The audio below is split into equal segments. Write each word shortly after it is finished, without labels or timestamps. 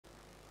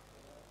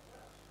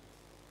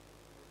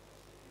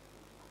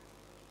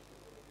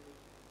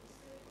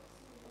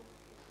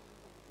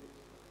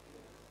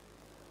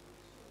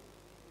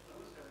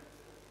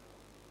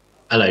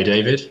Hello,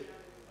 David.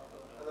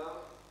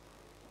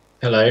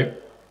 Hello.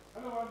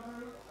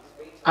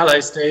 Hello,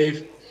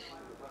 Steve.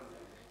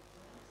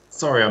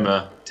 Sorry, I'm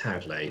a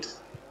tad late.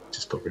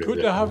 Just got rid of Good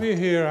it. to have you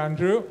here,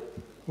 Andrew.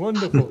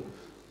 Wonderful.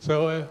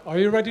 So, are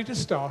you ready to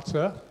start,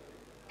 sir?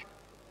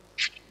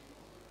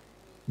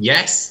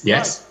 Yes,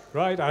 yes.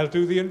 Right. I'll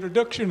do the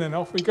introduction and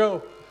off we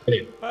go.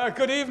 Brilliant.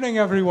 Good evening,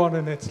 everyone,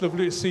 and it's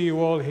lovely to see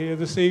you all here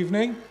this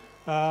evening.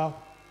 Oh,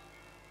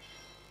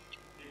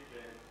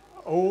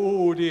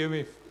 dear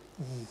me.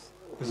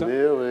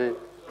 Nearly.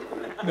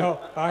 No,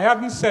 I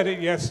hadn't said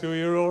it yet, so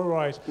you're all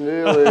right.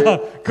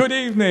 Nearly. Good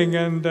evening,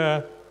 and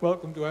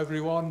welcome to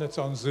everyone that's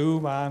on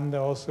Zoom and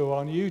also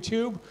on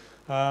YouTube.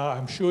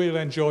 I'm sure you'll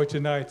enjoy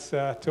tonight's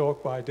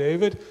talk by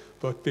David.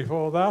 But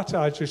before that,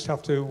 I just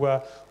have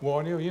to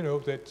warn you,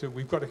 that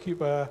we've got to keep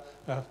an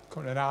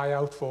eye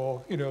out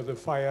for, the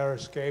fire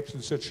escapes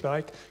and such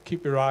like.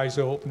 Keep your eyes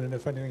open, and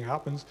if anything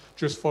happens,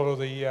 just follow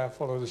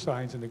the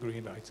signs and the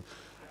green lights.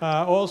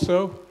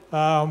 Also,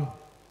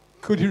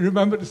 could you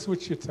remember to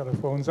switch your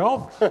telephones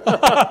off?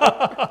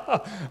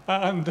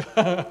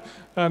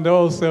 and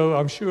also,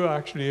 I'm sure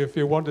actually, if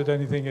you wanted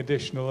anything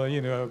additional,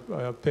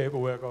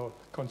 paperwork or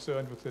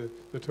concerned with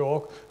the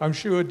talk, I'm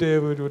sure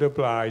David would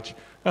oblige.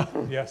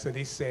 Yes, and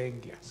he's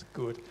saying yes,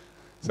 good.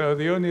 So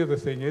the only other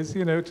thing is,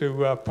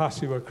 to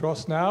pass you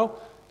across now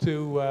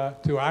to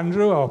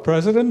Andrew, our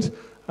president,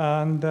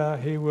 and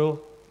he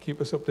will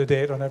keep us up to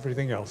date on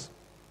everything else.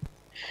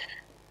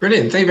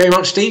 Brilliant. Thank you very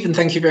much, Steve, and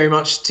thank you very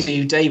much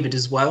to David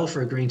as well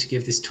for agreeing to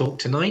give this talk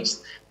tonight.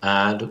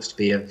 Looks to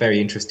be a very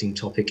interesting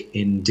topic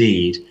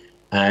indeed.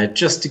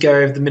 Just to go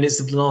over the minutes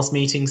of the last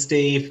meeting,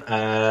 Steve,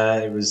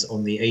 it was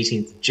on the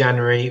 18th of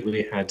January.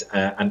 We had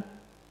an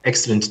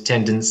excellent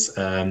attendance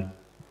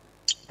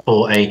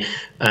for a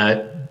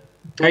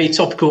very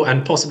topical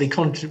and possibly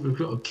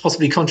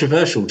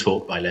controversial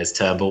talk by Les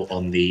Turnbull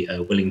on the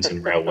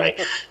Wellington Railway.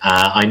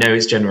 I know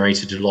it's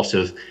generated a lot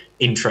of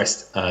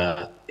interest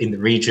in the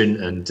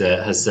region and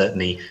has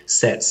certainly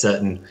set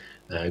certain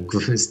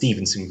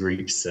Stevenson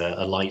groups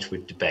alight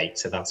with debate,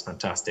 so that's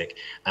fantastic.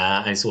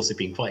 And it's also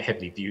been quite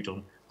heavily viewed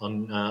on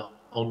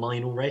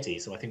online already,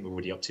 so I think we're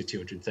already up to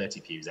 230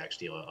 views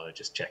actually. I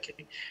just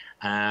checking.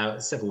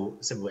 Several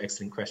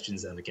excellent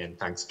questions, and again,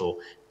 thanks to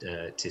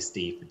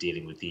Steve for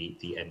dealing with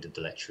the end of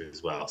the lecture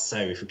as well. So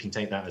if we can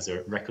take that as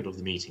a record of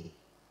the meeting,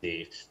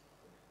 Steve.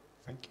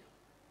 Thank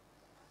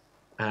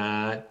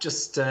you.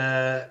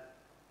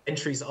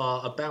 Entries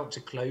are about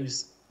to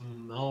close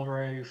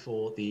tomorrow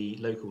for the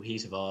local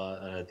heat of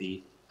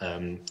the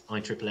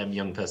IMMM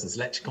Young Persons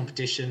Lecture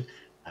Competition.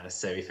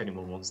 So if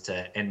anyone wants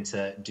to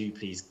enter, do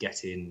please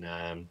get in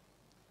an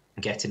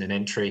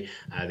entry.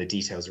 The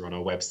details are on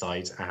our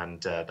website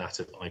and that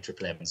of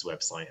IMM's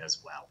website as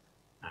well.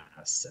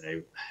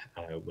 So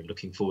we're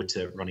looking forward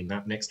to running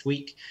that next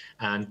week.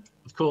 And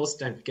of course,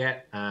 don't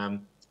forget,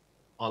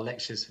 our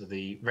lectures for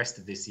the rest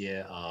of this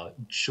year are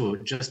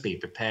just being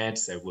prepared,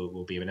 so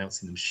we'll be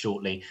announcing them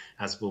shortly,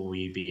 as will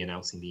we be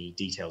announcing the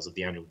details of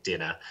the annual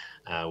dinner,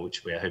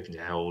 which we're hoping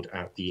to hold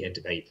at the end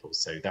of April.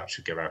 So that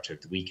should go out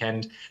over the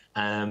weekend.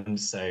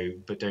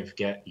 But don't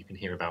forget, you can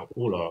hear about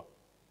all our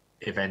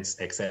events,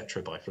 etc.,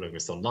 by following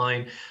us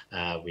online.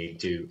 We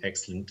do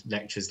excellent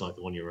lectures like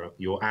the one you're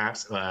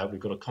at. We've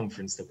got a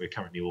conference that we're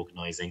currently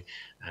organising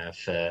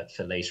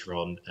for later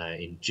on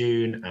in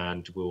June,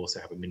 and we'll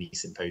also have a mini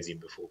symposium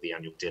before the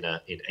annual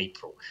dinner in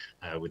April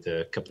with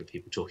a couple of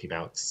people talking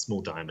about small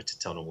diameter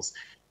tunnels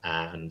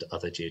and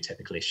other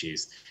geotechnical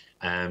issues.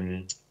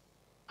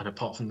 And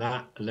apart from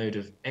that, a load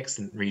of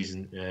excellent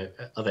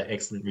other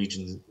excellent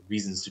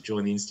reasons to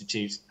join the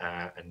Institute.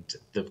 And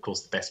of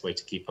course, the best way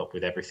to keep up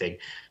with everything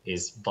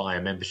is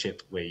via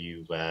membership, where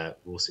you will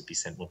also be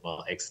sent one of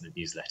our excellent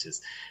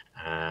newsletters.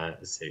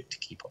 So to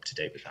keep up to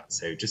date with that.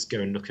 So just go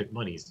and look at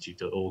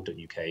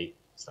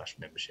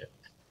moneynstitute.org.uk/membership.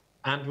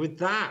 And with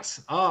that,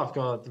 I've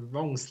got the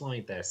wrong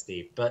slide there,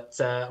 Steve. But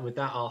with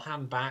that, I'll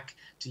hand back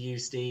to you,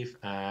 Steve,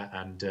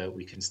 and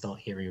we can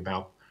start hearing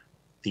about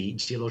the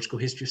geological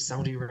history of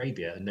Saudi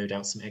Arabia, and no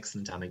doubt some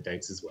excellent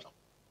anecdotes as well.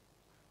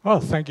 Well,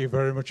 thank you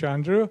very much,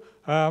 Andrew.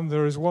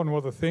 There is one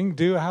other thing.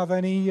 Do you have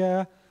any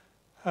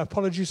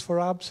apologies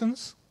for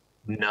absence?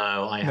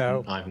 No, I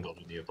haven't got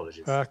any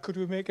apologies. Could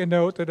we make a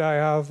note that I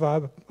have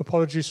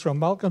apologies from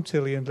Malcolm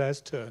Tilley and Les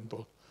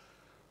Turnbull?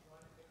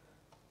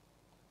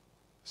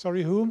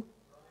 Sorry, whom?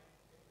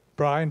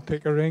 Brian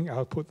Pickering.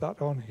 I'll put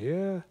that on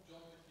here.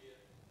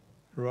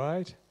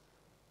 Right.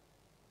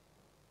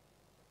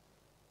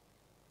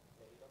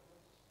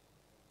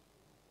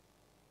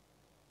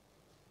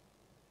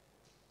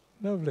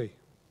 Lovely.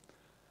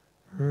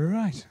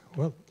 Right.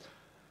 Well,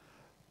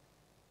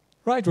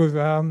 right. We've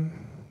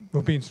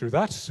been through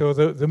that. So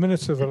the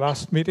minutes of the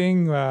last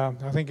meeting,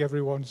 I think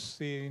everyone's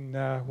seen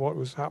what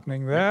was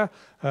happening there.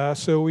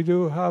 So we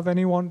do have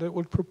anyone that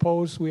would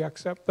propose we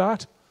accept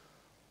that?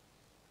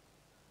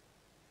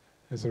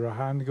 Is there a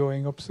hand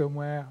going up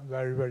somewhere?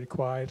 Very, very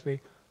quietly.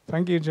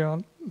 Thank you,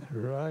 John.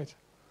 Right.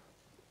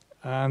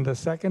 And a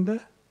seconder?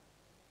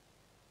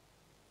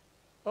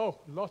 Oh,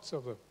 lots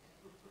of them.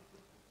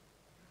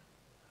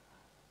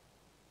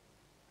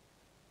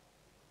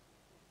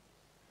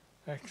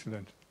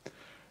 Excellent.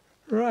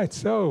 Right,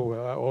 so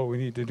all we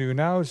need to do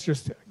now is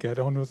just get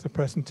on with the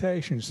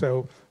presentation.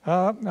 So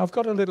I've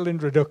got a little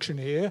introduction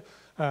here.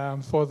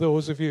 For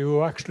those of you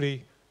who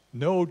actually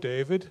know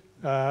David,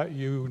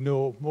 you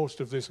know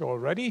most of this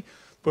already,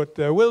 but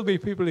there will be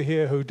people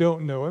here who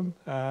don't know him,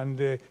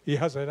 and he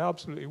has an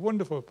absolutely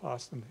wonderful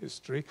past and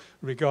history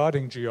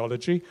regarding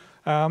geology.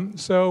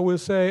 So we'll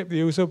say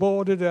he was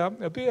awarded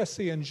a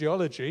BSc in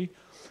geology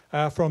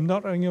from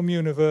Nottingham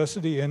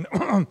University in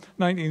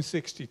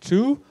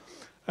 1962,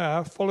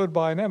 followed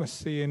by an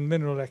MSc in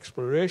mineral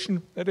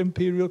exploration at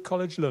Imperial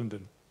College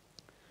London.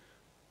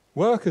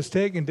 Work has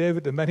taken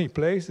David to many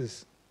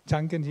places: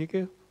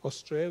 Tanganyika,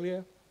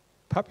 Australia,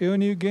 Papua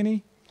New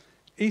Guinea,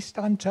 East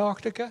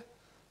Antarctica,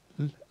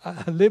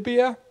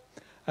 Libya,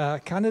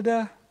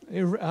 Canada,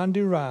 and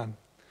Iran,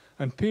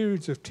 and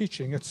periods of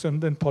teaching at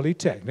Sunderland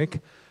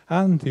Polytechnic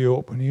and the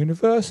Open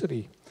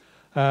University,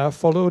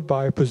 followed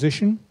by a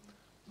position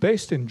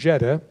based in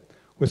Jeddah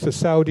with the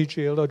Saudi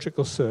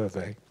Geological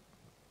Survey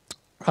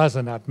as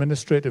an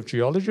administrative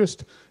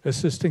geologist,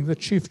 assisting the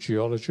chief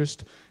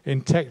geologist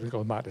in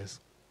technical matters.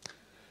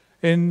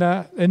 In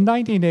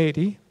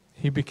 1980,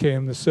 he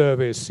became the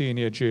survey's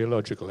senior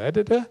geological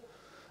editor,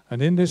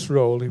 and in this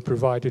role he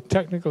provided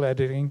technical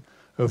editing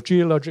of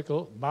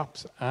geological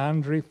maps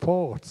and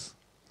reports.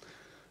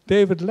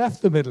 David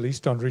left the Middle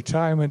East on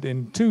retirement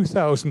in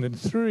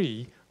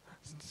 2003,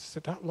 is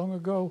it that long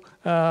ago?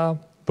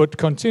 But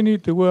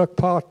continued to work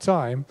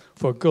part-time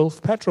for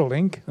Gulf Petrol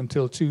Inc.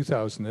 until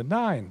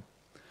 2009.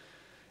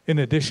 In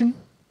addition,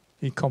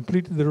 he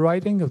completed the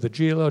writing of the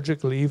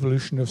Geological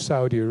Evolution of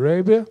Saudi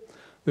Arabia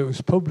that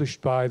was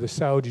published by the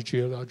Saudi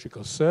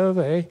Geological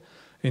Survey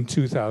in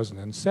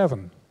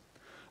 2007,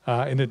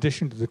 in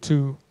addition to the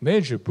two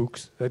major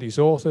books that he's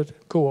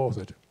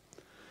co-authored.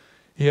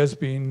 He has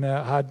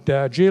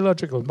had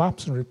geological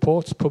maps and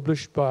reports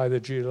published by the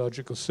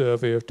Geological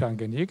Survey of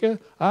Tanganyika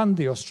and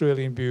the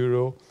Australian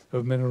Bureau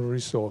of Mineral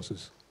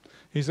Resources.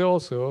 He's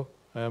also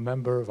a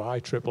member of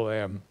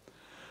IIIM.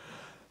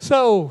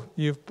 So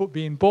you've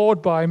been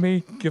bored by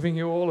me giving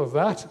you all of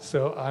that,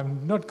 so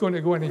I'm not going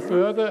to go any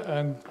further,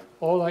 and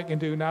all I can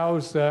do now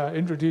is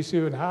introduce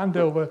you and hand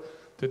over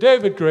to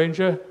David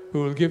Grainger,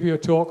 who will give you a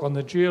talk on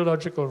the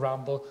geological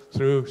ramble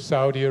through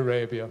Saudi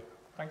Arabia.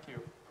 Thank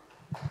you.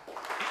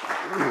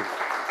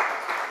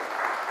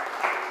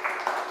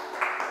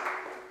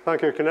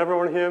 Thank you. Can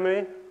everyone hear me?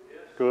 Yes.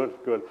 Good,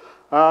 good.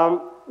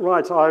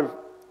 Right,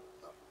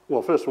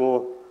 well, first of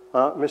all,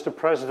 Mr.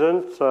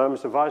 President,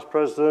 Mr. Vice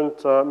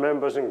President,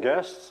 members and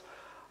guests,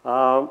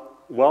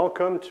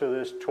 welcome to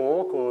this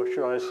talk, or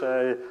should I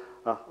say,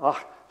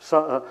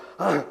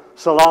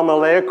 Salam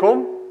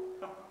alaikum,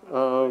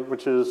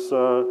 which is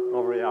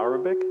not very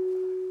Arabic.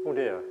 Oh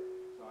dear.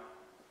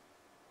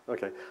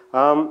 Okay.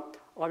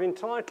 I've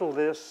entitled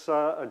this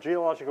A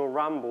Geological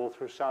Ramble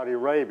Through Saudi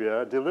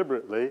Arabia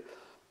deliberately,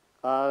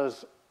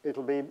 as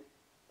it'll be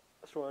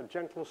sort of a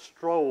gentle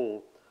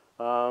stroll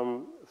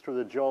through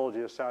the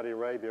geology of Saudi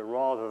Arabia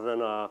rather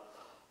than a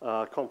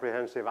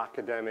comprehensive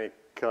academic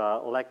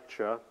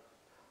lecture.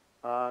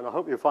 And I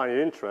hope you'll find it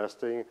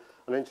interesting,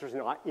 an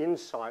interesting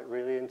insight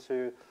really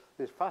into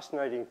this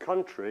fascinating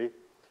country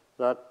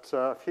that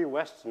few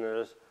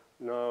Westerners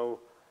know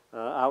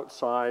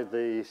outside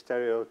the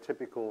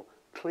stereotypical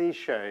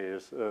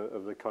cliches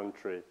of the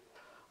country.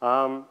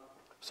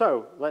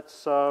 So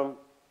let's, I'm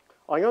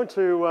going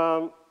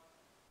to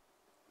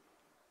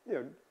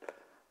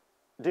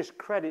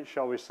discredit,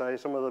 shall we say,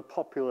 some of the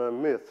popular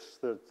myths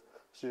that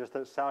suggest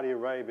that Saudi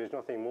Arabia is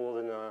nothing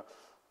more than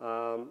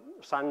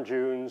sand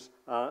dunes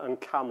and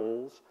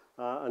camels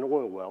and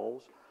oil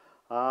wells.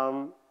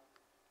 The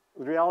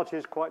reality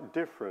is quite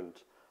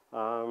different.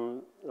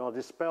 I'll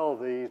dispel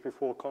these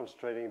before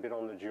concentrating a bit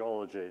on the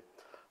geology.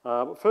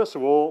 But first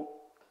of all,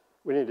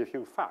 we need a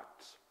few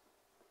facts.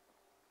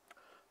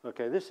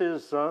 Okay, this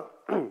is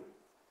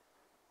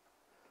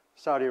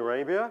Saudi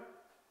Arabia.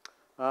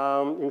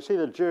 You can see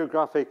the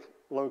geographic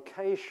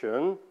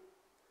location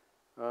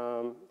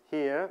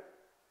here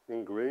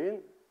in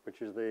green,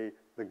 which is the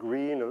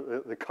green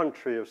of the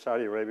country of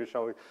Saudi Arabia,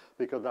 shall we,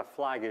 because that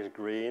flag is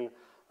green,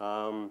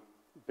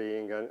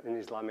 being an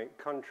Islamic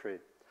country.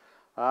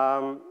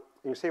 You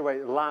can see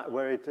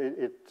where it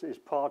is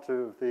part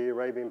of the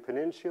Arabian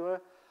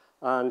Peninsula,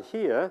 and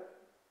here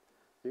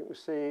you can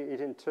see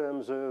it in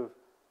terms of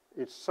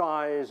its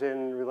size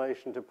in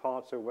relation to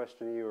parts of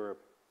Western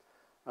Europe.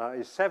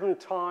 It's 7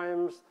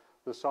 times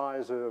the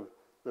size of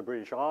the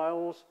British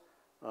Isles,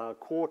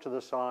 quarter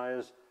the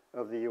size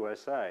of the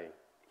USA.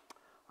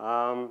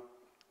 A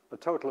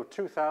total of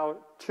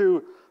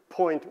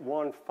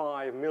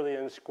 2.15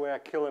 million square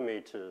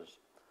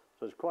kilometers.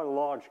 So it's quite a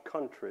large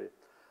country.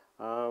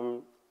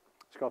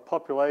 It's got a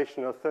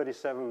population of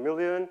 37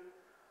 million.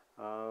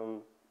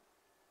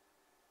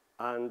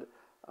 And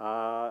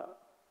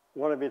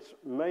one of its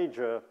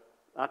major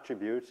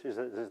attributes is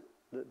that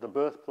it's the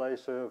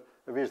birthplace of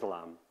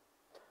Islam.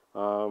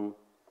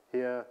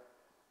 Here,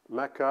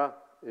 Mecca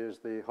is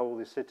the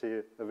holy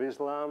city of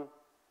Islam.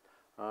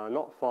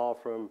 Not far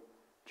from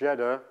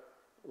Jeddah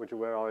which is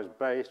where I was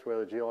based, where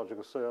the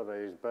Geological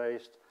Survey is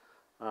based.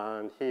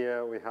 And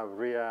here we have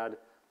Riyadh,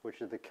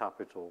 which is the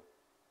capital.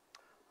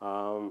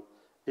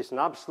 It's an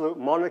absolute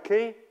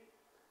monarchy.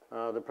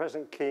 The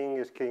present king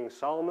is King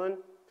Salman,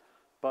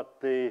 but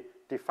the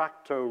de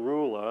facto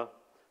ruler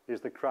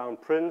is the Crown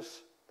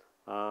Prince,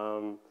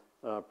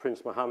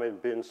 Prince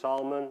Mohammed bin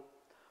Salman.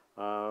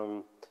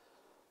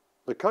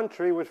 The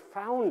country was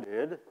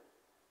founded,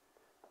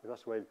 if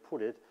that's the way to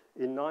put it,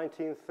 in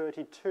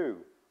 1932,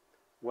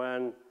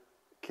 when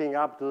King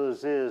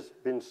Abdulaziz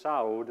bin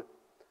Saud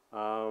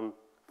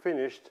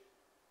finished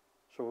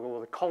sort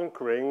of the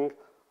conquering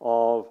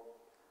of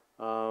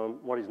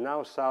what is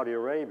now Saudi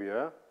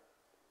Arabia.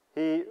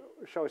 He,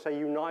 shall we say,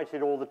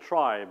 united all the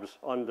tribes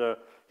under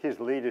his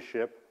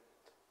leadership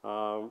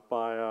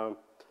by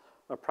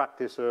a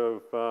practice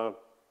of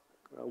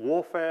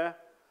warfare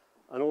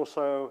and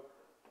also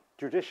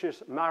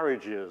judicious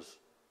marriages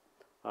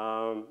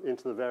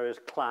into the various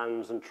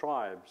clans and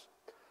tribes.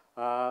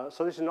 So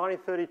this is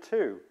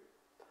 1932.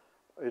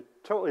 It's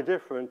totally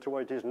different to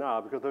what it is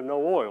now because there's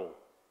no oil.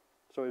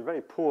 So it's a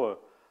very poor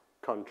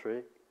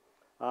country.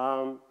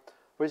 But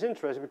it's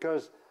interesting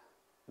because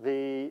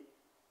the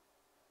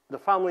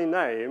family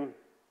name,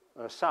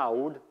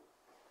 Saud,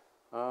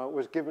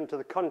 was given to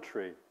the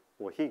country.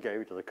 Well, he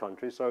gave it to the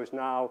country, so it's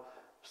now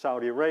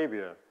Saudi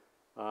Arabia.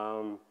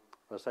 I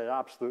say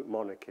absolute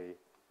monarchy.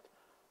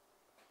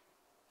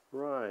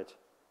 Right.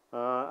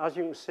 As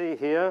you can see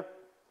here,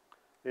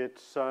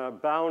 it's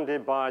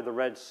bounded by the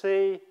Red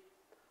Sea,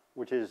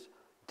 which is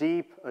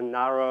deep and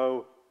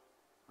narrow,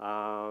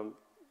 and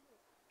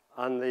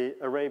the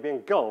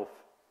Arabian Gulf,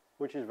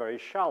 which is very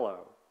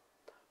shallow.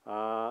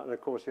 And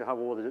of course, you have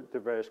all the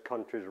various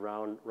countries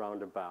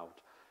round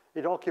about.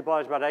 It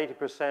occupies about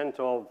 80%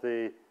 of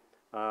the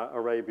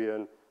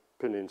Arabian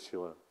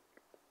Peninsula.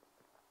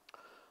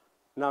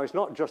 Now, it's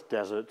not just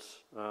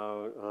deserts,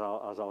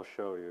 as I'll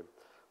show you.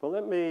 But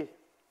let me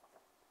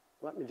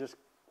just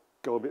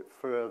go a bit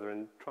further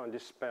and try and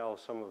dispel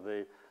some of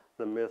the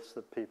myths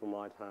that people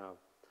might have.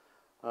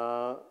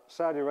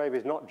 Saudi Arabia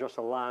is not just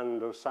a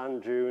land of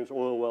sand dunes,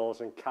 oil wells,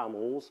 and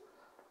camels.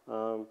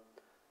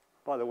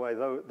 By the way,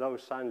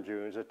 those sand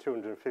dunes are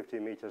 250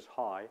 meters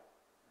high.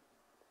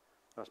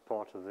 That's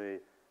part of the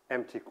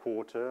empty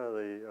quarter,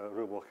 the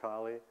Rub al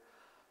Khali.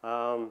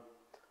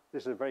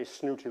 This is a very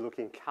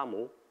snooty-looking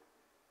camel.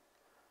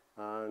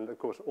 And, of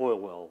course, oil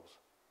wells.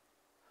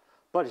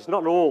 But it's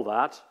not all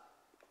that.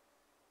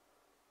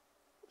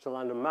 It's a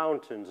land of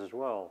mountains as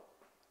well.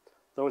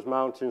 Those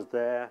mountains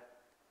there,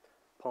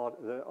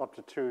 up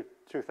to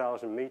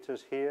 2,000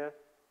 meters here,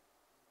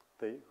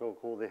 they're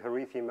called the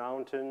Harithi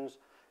Mountains,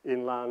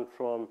 inland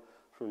from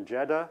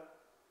Jeddah,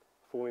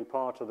 forming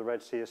part of the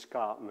Red Sea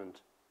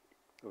Escarpment.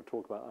 We'll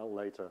talk about that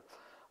later.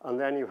 And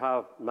then you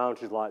have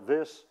mountains like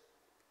this.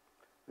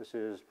 This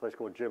is a place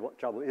called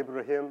Jabal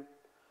Ibrahim.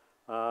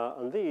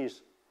 And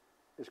these,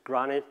 it's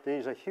granite.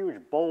 These are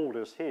huge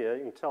boulders here.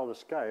 You can tell the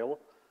scale.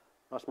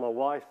 That's my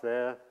wife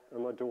there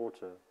and my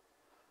daughter.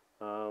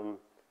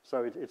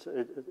 So it's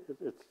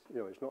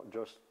not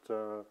just.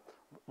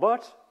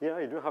 But yeah,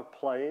 you do have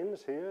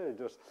plains here.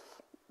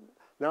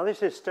 Now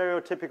this is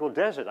stereotypical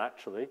desert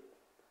actually.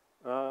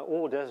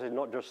 All desert,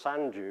 not just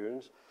sand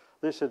dunes.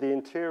 This is the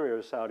interior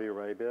of Saudi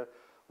Arabia,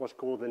 what's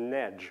called the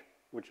Nejd,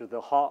 which is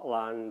the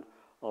heartland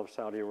of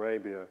Saudi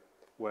Arabia,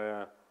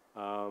 where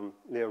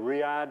near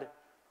Riyadh,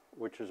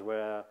 which is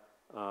where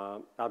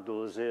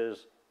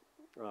Abdulaziz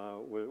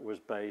was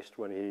based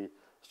when he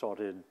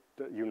started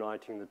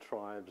uniting the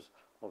tribes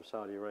of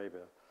Saudi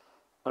Arabia.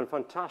 And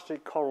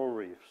fantastic coral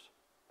reefs,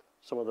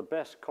 some of the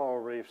best coral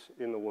reefs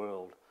in the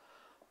world.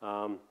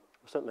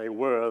 Certainly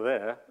were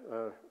there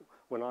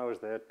when I was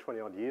there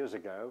 20-odd years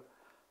ago.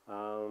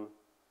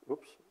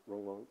 Oops,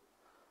 wrong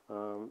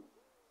one.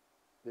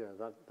 Yeah,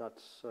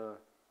 that's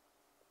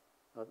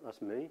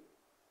me.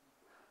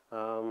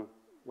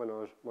 When I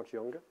was much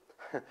younger.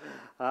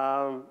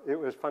 It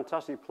was a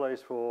fantastic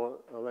place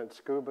I went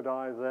scuba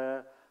dive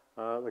there.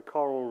 The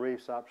coral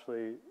reefs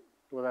actually,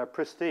 well, they're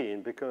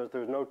pristine because there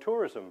was no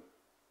tourism.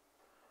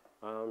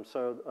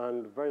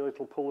 And very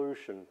little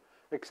pollution,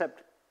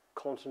 except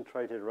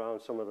concentrated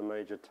around some of the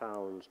major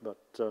towns. But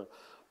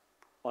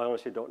I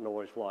honestly don't know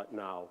what it's like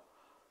now.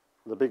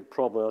 The big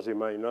problem, as you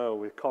may know,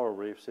 with coral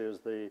reefs is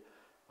the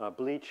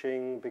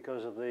bleaching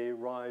because of the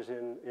rise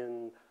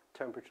in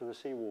temperature of the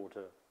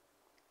seawater.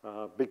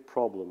 Big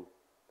problem.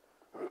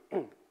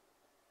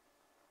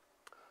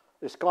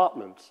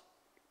 Escarpments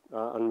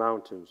and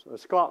mountains.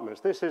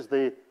 Escarpments. This is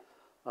the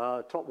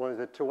top one, is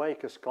the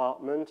Tuwaik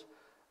Escarpment.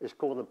 It's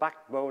called the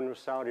backbone of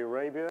Saudi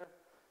Arabia.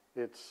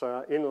 It's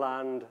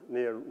inland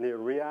near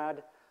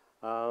Riyadh.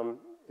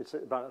 It's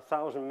about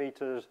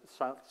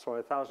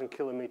 1,000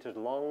 kilometers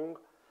long.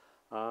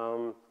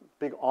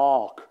 Big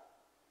arc.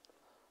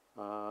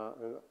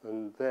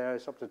 And there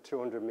it's up to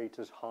 200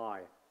 meters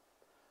high.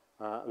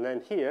 And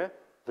then here,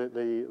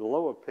 the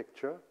lower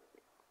picture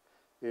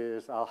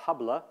is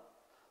Al-Habla.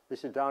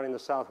 This is down in the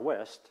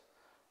southwest,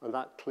 and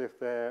that cliff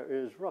there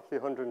is roughly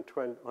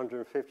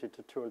 150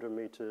 to 200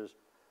 meters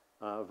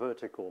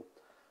vertical.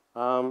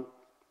 And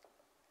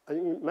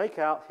you make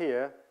out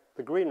here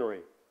the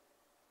greenery.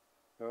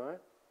 All right?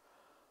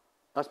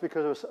 That's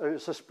because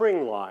it's a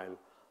spring line.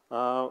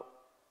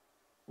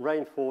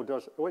 Rainfall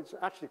does, well, it's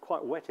actually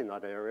quite wet in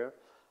that area,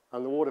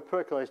 and the water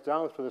percolates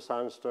down through the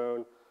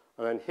sandstone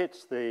and then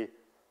hits the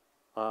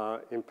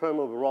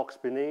impermeable rocks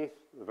beneath,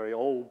 the very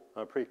old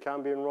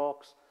Precambrian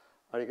rocks,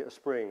 and you get the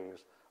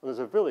springs. And there's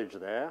a village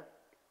there.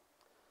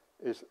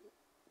 It's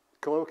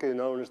colloquially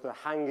known as the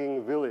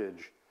hanging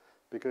village,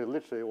 because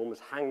literally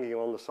almost hanging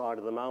on the side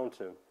of the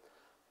mountain.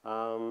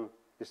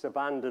 It's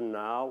abandoned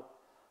now,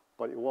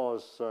 but it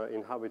was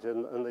inhabited,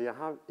 and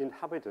the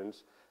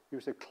inhabitants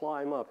used to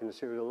climb up in a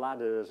series of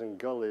ladders and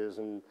gullies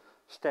and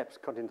steps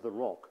cut into the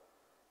rock.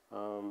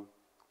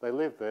 They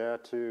lived there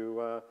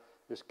to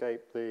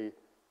escape the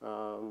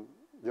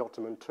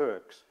Ottoman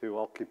Turks, who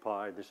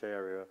occupied this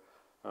area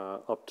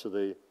up to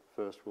the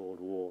First World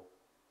War.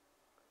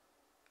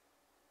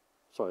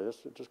 Sorry, let's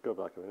just go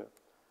back a minute.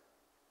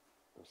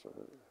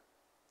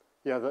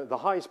 Yeah, the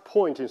highest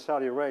point in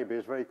Saudi Arabia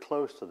is very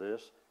close to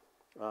this.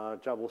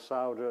 Jabal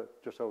Sauda,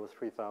 just over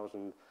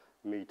 3,000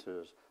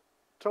 meters.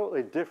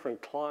 Totally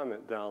different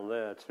climate down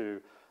there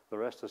to the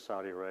rest of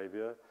Saudi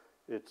Arabia.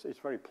 It's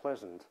very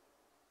pleasant.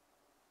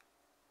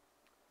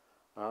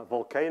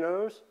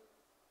 Volcanoes.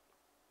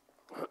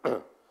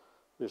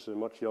 This is a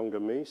much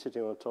younger me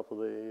sitting on top of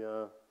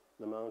the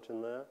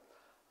mountain there.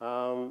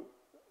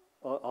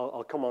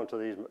 I'll come on to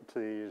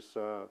these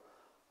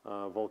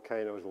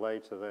volcanoes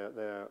later.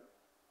 They're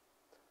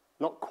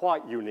not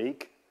quite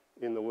unique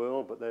in the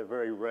world, but they're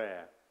very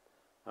rare.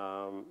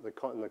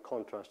 The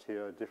contrast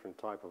here, a different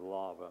type of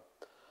lava.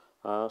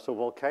 So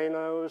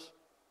volcanoes,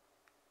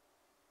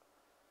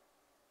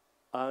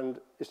 and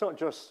it's not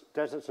just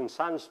deserts and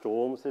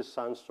sandstorms. This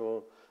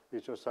sandstorm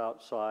is just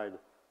outside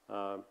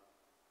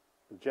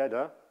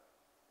Jeddah.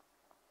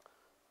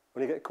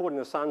 When you get caught in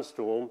a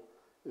sandstorm,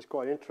 it's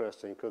quite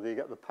interesting because you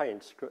get the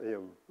paint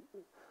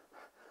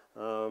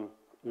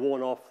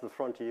worn off the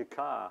front of your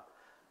car,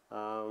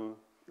 and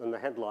the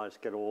headlights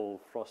get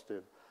all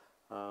frosted.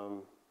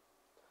 But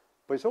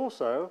it's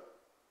also,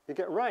 you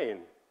get rain.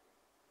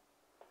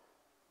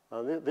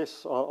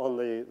 This on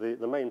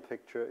the main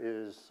picture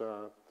is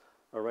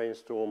a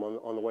rainstorm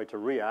on the way to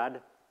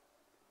Riyadh.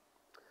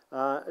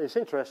 It's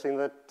interesting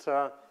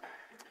that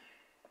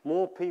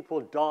more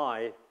people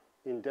die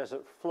in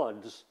desert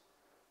floods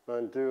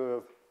than do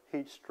of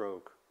heat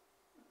stroke.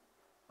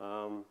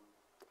 And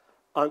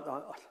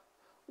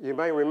you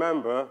may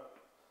remember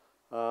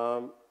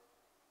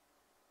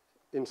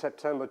in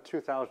September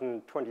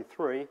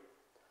 2023,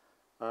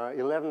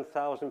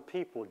 11,000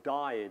 people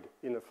died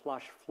in a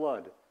flash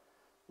flood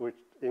which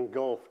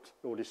engulfed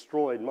or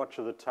destroyed much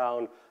of the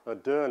town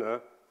of Derna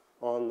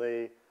on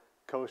the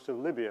coast of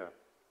Libya.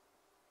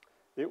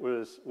 It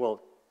was,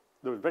 well,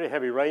 there were very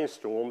heavy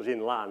rainstorms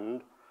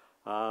inland,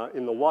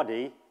 in the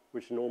Wadi,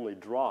 which is normally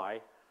dry,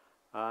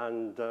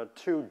 and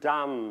 2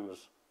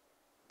 dams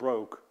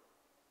broke,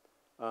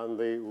 and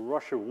the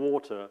rush of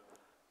water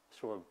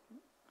sort of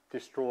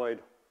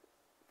destroyed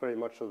very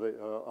much of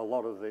a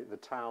lot of the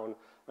town,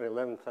 and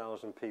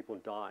 11,000 people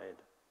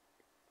died.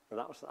 And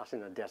that's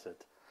in a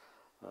desert.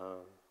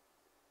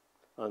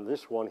 And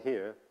this one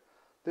here,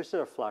 this is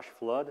a flash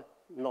flood,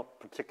 not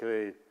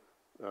particularly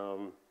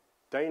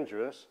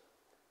dangerous.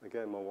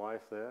 Again, my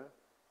wife there.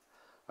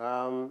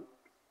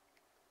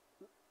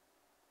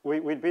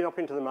 We'd been up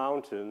into the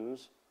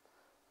mountains,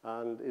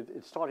 and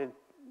it started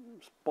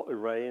spotty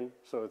rain,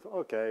 so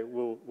okay,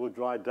 we'll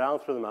drive down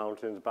through the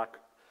mountains back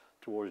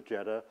towards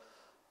Jeddah.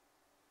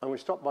 And we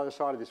stopped by the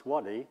side of this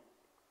wadi,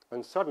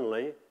 and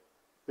suddenly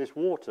this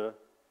water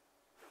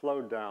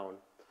flowed down.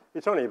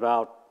 It's only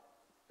about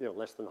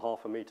less than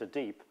half a meter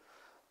deep,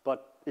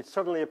 but it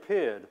suddenly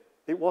appeared.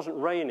 It wasn't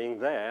raining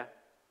there,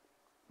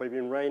 but it had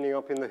been raining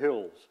up in the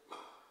hills,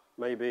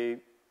 maybe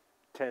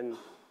 10,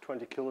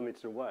 20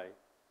 kilometers away.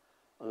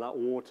 And that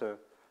water,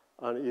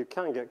 and you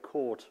can get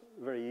caught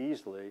very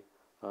easily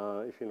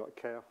if you're not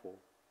careful.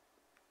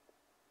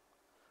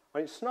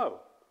 And it's snow.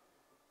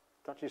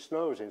 It actually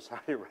snows in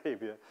Saudi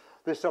Arabia.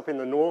 This up in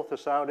the north of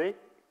Saudi.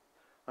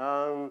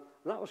 That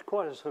was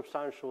quite a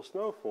substantial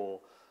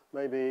snowfall.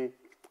 Maybe,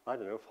 I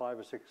don't know, 5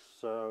 or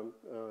 6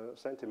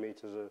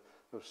 centimeters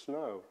of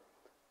snow.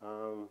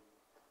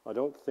 I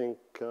don't think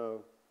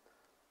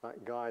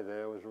that guy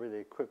there was really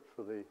equipped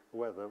for the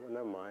weather, but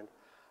never mind.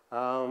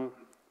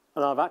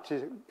 And I've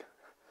actually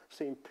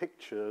seen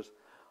pictures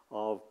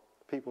of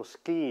people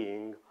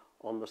skiing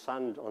on the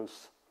sand,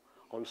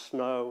 on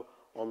snow,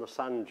 on the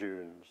sand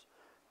dunes.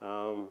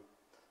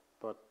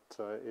 But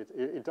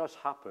it does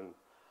happen.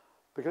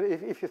 Because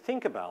if you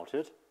think about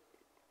it,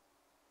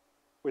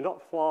 we're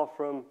not far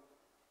from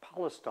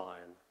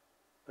Palestine.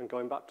 And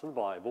going back to the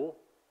Bible,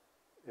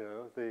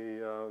 at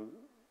the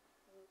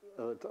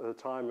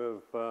time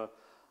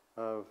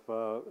of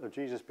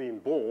Jesus being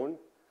born,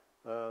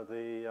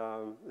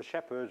 the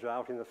shepherds are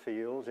out in the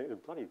fields. It was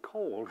bloody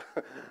cold,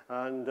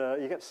 and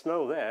you get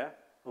snow there.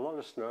 A lot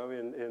of snow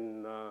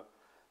in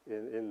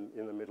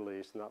the Middle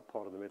East, in that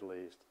part of the Middle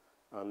East.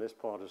 and this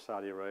part of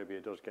Saudi Arabia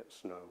does get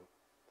snow.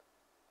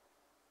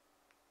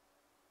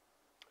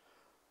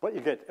 But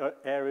you get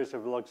areas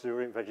of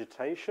luxuriant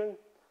vegetation.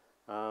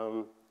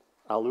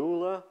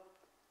 Al-Ula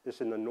is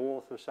in the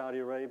north of Saudi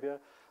Arabia.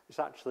 It's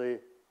actually,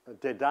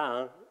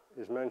 Dedan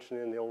is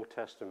mentioned in the Old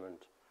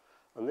Testament.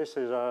 And this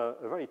is a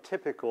very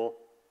typical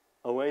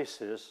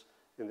oasis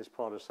in this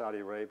part of Saudi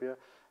Arabia.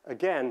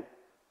 Again,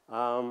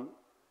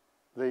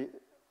 it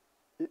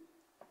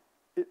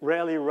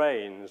rarely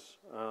rains,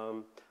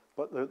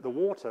 but the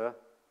water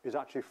is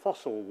actually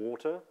fossil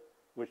water,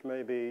 which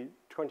may be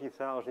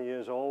 20,000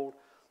 years old,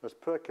 that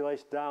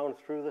percolates down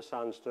through the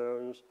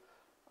sandstones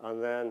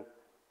and then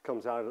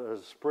comes out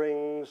as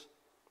springs,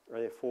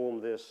 and they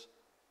form this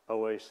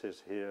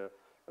oasis here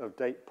of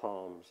date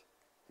palms.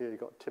 Here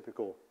you've got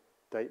typical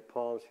date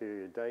palms, here are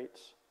your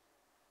dates.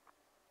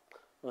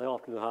 And they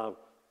often have,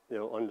 you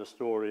know,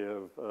 understory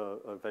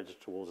of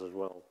vegetables as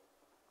well.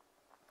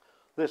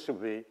 This will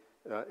be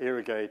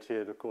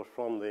irrigated, of course,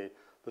 from the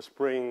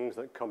springs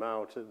that come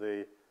out at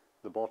the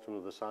bottom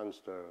of the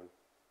sandstone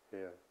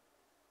here.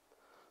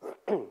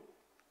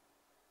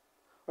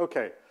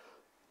 Okay,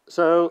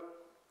 so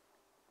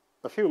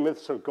a few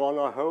myths have gone,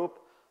 I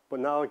hope, but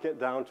now I get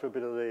down to a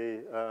bit of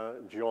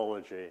the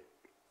geology.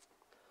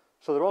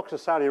 So the rocks of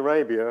Saudi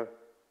Arabia,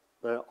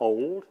 they're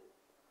old,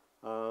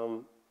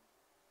 as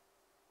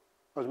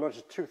much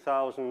as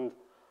 2,000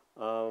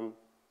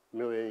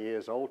 million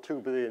years old,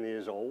 2 billion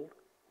years old.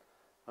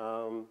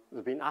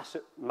 There's been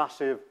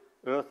massive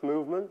earth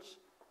movements.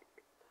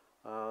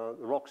 The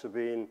rocks have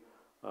been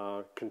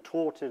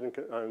contorted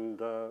and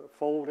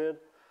folded.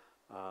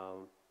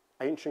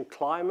 Ancient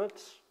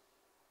climates,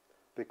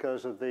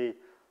 because of the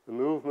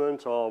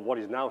movement of what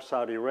is now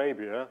Saudi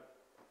Arabia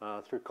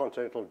through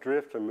continental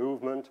drift and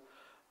movement.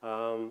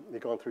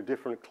 They've gone through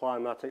different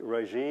climatic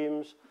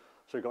regimes.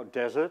 So you've got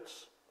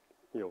deserts,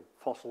 you know,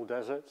 fossil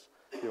deserts,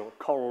 you know,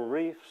 coral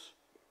reefs,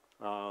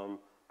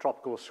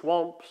 tropical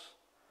swamps,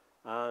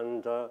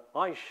 and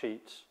ice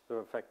sheets that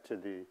have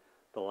affected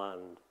the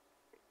land.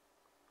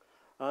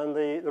 And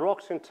the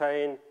rocks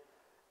contain,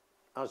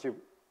 as you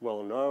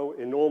well know,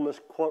 enormous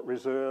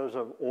reserves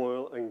of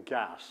oil and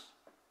gas,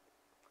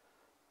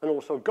 and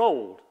also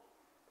gold.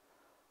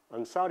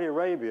 And Saudi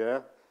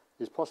Arabia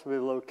is possibly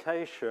the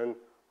location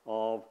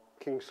of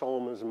King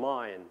Solomon's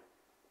mine.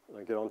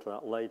 I'll get onto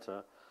that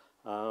later.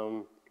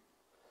 So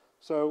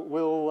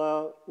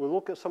we'll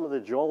look at some of the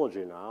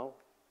geology now.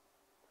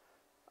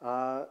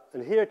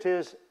 And here it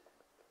is,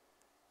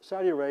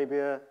 Saudi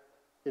Arabia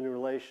in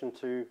relation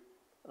to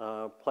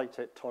plate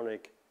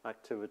tectonic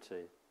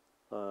activity.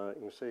 You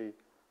can see,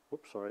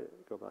 whoops, sorry,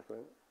 go back a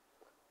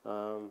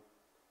minute.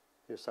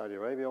 Here's Saudi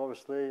Arabia,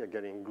 obviously,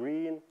 again in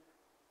green.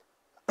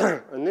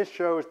 And this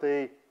shows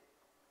the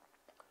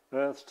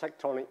Earth's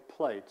tectonic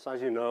plates.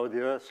 As you know,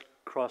 the Earth's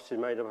crust is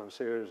made up of a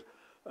series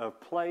of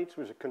plates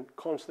which are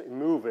constantly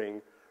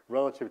moving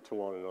relative to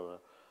one another.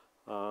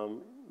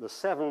 The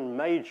 7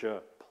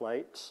 major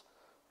plates,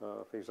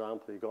 for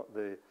example, you've got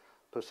the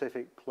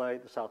Pacific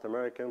plate, the South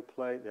American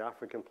plate, the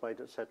African plate,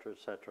 etc.,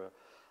 etc.,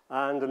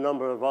 and a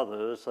number of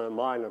others,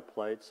 minor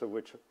plates, of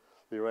which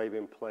the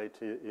Arabian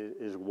plate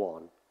is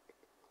one.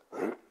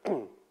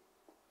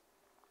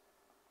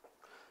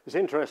 It's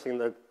interesting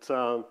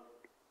that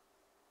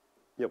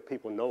you know,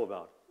 people know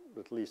about,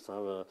 at least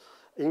have an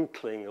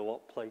inkling of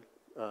what plate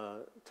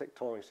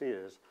tectonics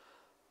is,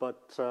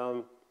 but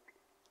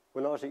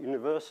when I was at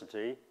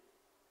university,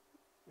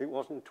 it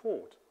wasn't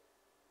taught,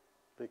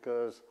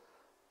 because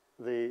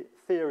the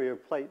theory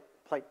of plate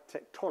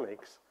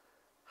tectonics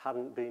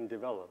hadn't been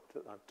developed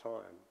at that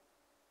time.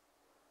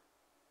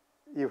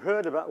 You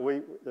heard about,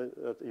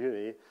 at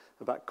uni,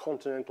 about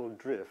continental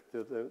drift,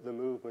 the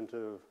movement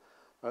of,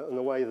 and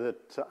the way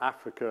that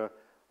Africa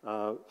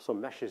sort of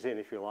meshes in,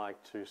 if you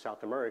like, to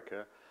South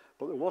America,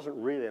 but there wasn't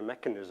really a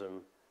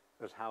mechanism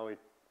as how it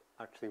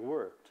actually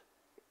worked.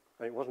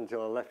 And it wasn't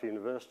until I left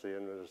university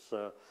and was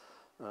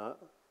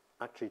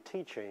actually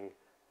teaching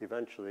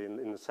eventually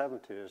in the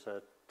 70s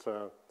at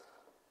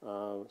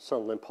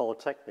Sunderland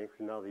Polytechnic, which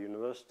is now the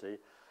university,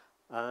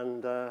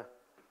 and I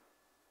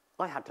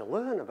had to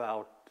learn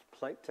about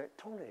plate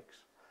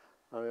tectonics.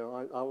 I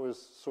mean, I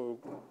was sort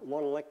of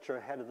one lecture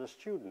ahead of the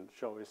student,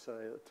 shall we say,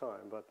 at the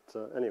time. But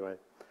anyway,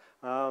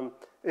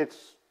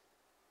 it's,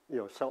 you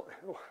know,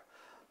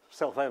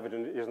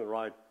 self-evident isn't the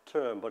right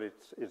term, but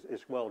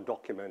it's well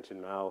documented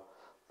now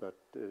that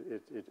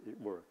it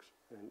works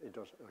and it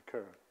does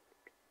occur.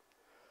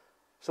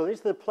 So this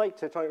is the plate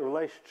tectonic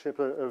relationship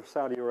of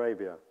Saudi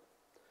Arabia.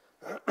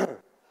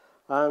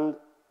 And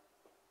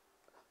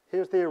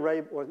here's the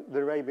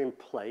Arabian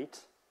plate.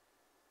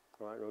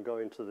 All right, we'll go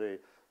into the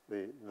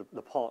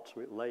parts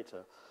of it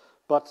later.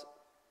 But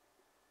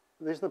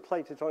this is the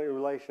plate tectonic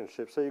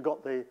relationship. So here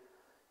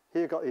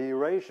you've got the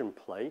Eurasian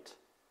plate,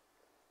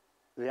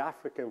 the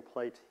African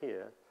plate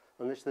here,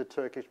 and this is the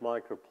Turkish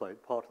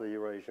microplate, part of the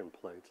Eurasian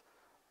plate.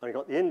 And you've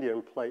got the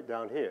Indian plate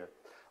down here.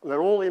 And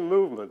they're all in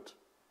movement.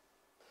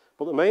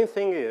 But the main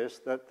thing is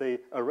that the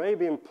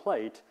Arabian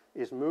plate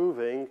is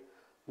moving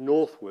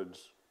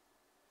northwards,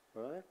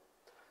 right?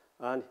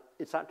 and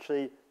it's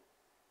actually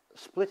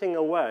splitting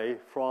away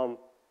from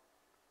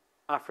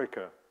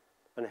Africa,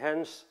 and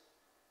hence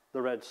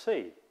the Red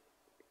Sea,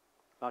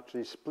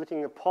 actually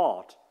splitting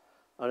apart,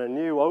 and a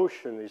new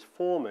ocean is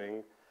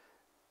forming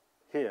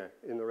here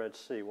in the Red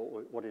Sea,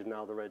 what is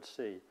now the Red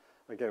Sea.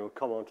 Again, we'll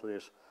come on to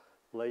this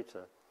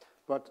later.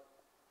 But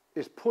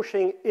it's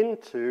pushing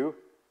into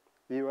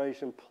the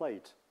Eurasian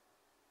plate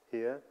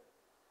here,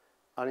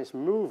 and it's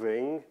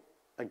moving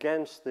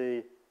against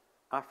the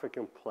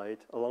African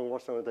plate along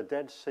what's known as the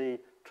Dead Sea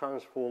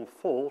Transform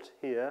Fault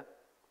here,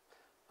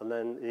 and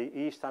then the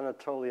East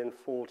Anatolian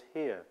Fault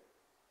here.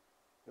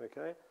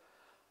 Okay?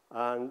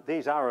 And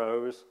these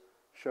arrows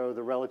show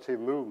the relative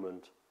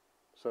movement.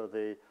 So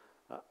the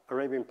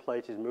Arabian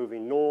plate is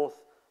moving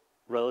north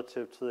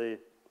relative to the,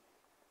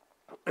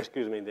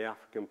 the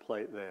African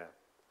plate there.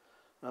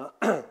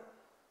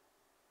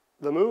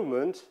 The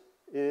movement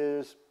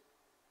is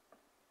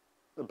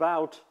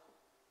about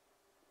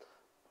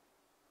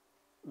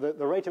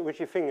the rate at which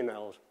your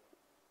fingernails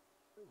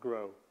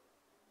grow.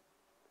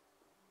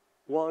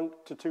 1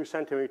 to 2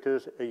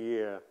 centimeters a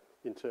year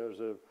in terms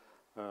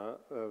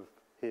of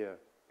here.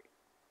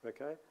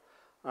 Okay?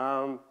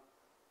 The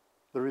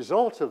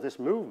result of this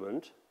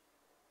movement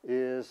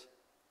is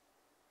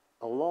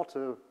a lot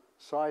of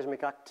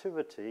seismic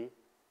activity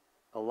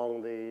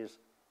along these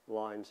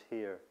lines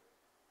here.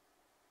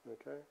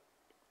 Okay?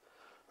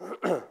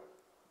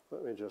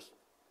 Let me just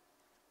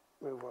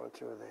move on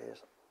to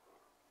these.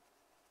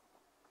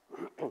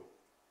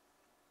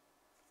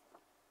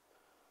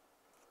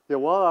 Yeah,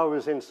 while I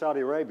was in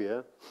Saudi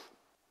Arabia,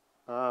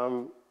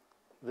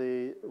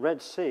 the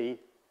Red Sea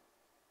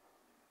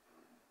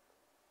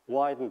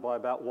widened by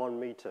about 1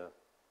 meter.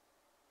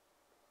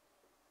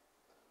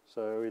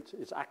 So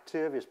it's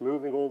active, it's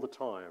moving all the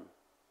time.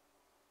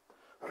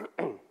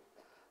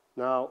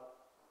 Now,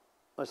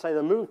 I say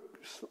they move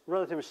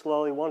relatively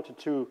slowly, 1 to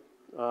 2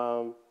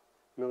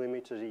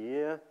 millimeters a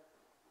year.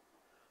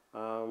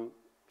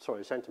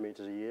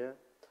 Centimeters a year.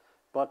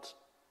 But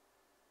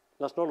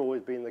that's not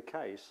always been the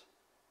case.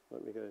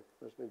 Let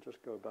me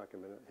just go back a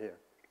minute here.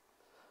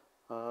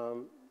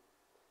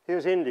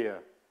 Here's India.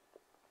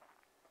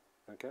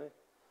 Okay?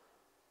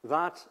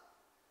 That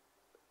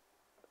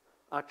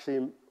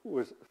actually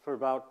was, for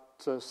about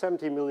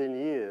 70 million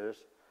years,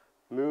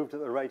 moved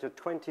at the rate of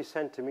 20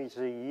 centimeters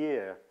a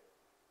year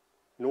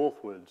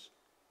northwards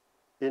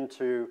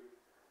into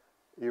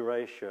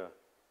Eurasia.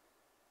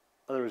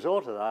 And the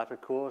result of that,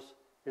 of course,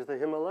 is the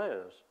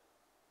Himalayas.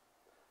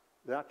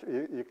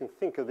 You can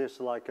think of this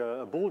like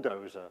a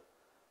bulldozer,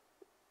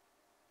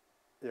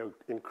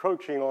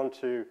 encroaching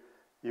onto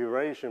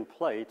Eurasian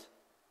plate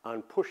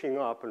and pushing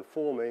up and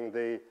forming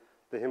the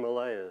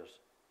Himalayas.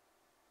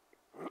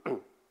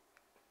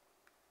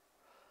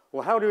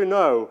 Well, how do we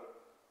know?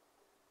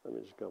 Let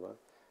me just go back.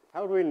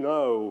 How do we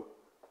know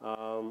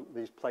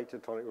these plate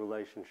tectonic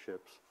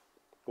relationships?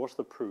 What's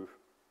the proof?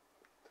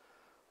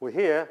 Well,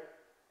 here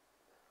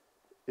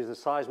is the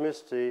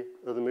seismicity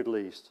of the Middle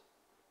East.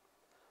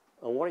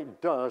 And what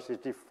it does is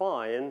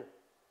define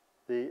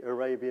the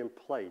Arabian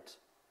plate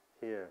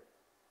here,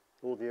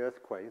 all the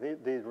earthquakes.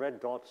 These red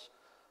dots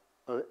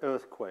are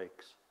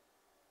earthquakes.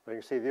 You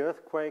can see the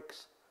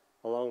earthquakes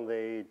along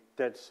the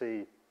Dead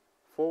Sea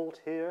Fault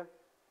here,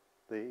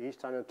 the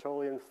East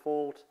Anatolian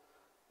Fault,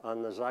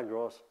 and the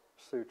Zagros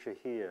suture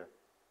here.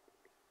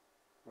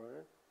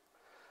 Right?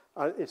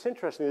 And it's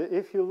interesting that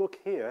if you look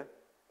here,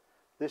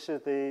 this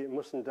is the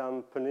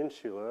Musandam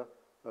Peninsula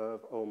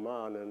of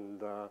Oman and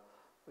the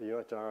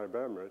United Arab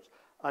Emirates,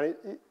 and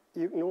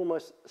you can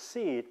almost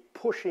see it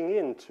pushing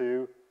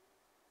into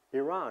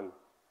Iran.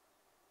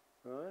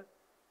 Right?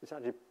 It's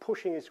actually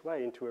pushing its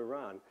way into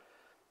Iran.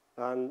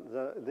 And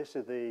this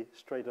is the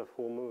Strait of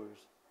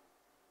Hormuz.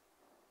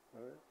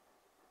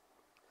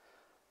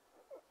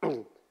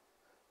 Right?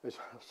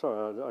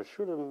 Sorry, I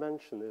should have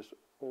mentioned this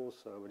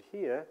also, but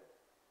here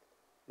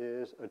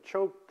is a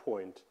choke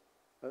point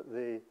at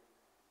the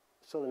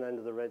southern end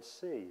of the Red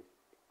Sea.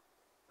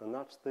 And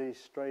that's the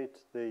strait,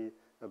 the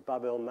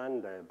Bab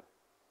el-Mandeb,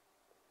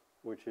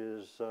 which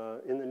is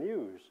in the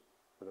news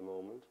at the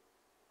moment.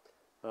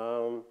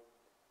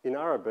 In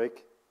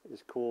Arabic,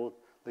 it's called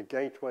the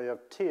Gateway of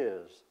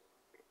Tears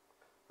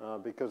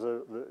because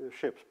of the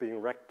ships being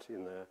wrecked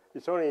in there.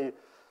 It's only,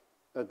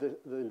 the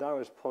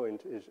narrowest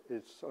point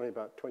it's only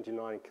about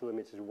 29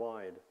 kilometers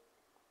wide.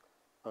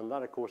 And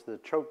that, of course, is the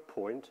choke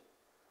point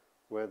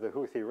where the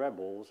Houthi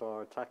rebels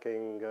are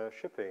attacking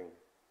shipping.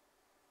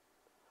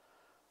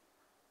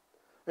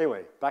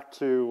 Anyway, back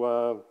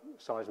to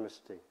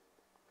seismicity.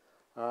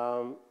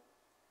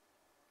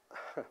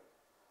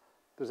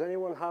 Does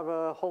anyone have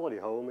a holiday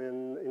home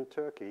in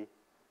Turkey?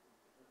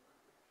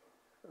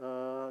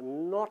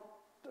 Not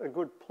a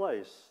good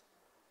place.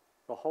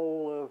 The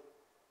whole of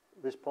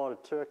this part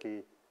of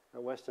Turkey,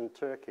 western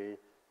Turkey,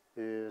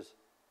 is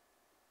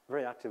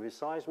very actively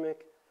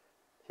seismic.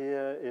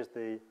 Here is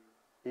the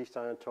East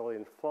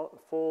Anatolian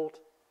Fault,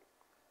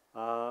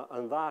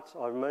 and that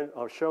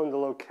I've shown the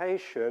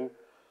location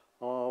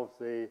of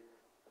the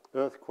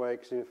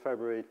earthquakes in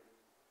February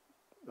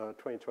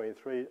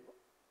 2023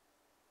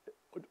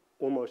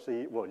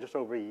 just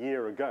over a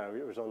year ago.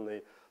 It was on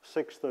the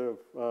 6th of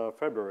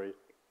February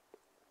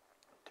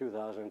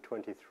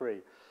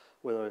 2023,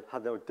 where they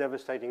had those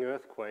devastating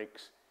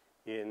earthquakes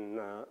in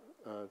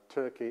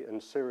Turkey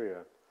and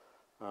Syria.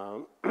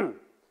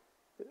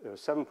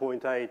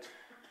 7.8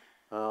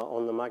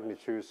 on the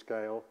magnitude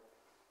scale,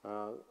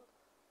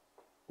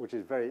 which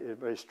is a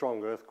very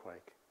strong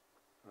earthquake,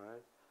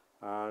 right?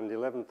 And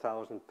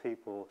 25,000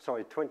 people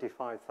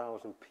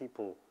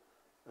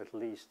at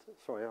least.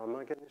 Sorry, am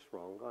I getting this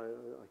wrong? I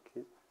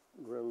keep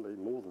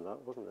remembering more than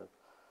that, wasn't it?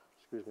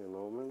 Excuse me a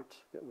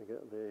moment. Let me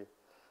get the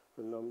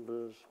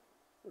numbers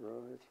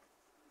right.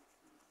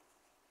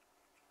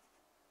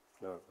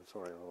 No,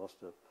 sorry, I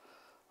lost it.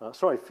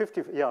 Sorry,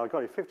 I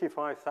got it.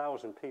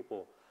 55,000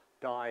 people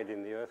died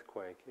in the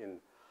earthquake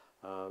in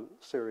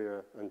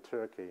Syria and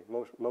Turkey,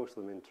 most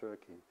of them in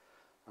Turkey.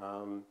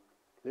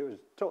 It was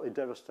totally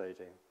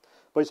devastating.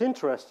 But it's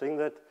interesting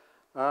that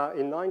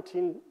in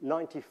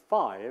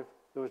 1995,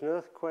 there was an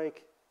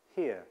earthquake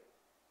here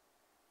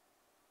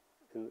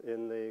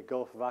in the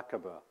Gulf of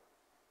Aqaba.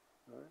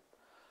 Right?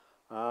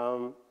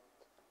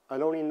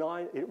 And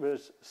it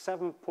was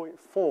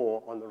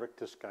 7.4 on the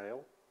Richter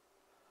scale,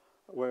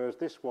 whereas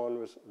this one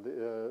was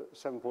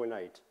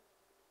 7.8.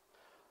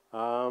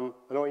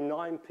 And only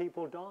 9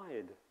 people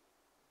died.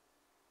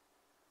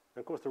 And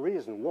of course, the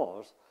reason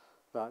was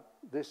that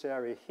this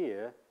area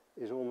here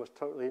is almost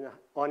totally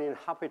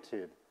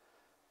uninhabited,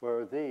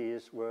 where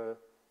these were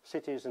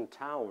cities and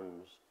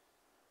towns.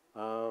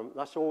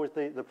 That's always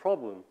the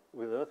problem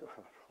with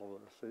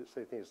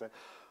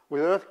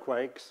with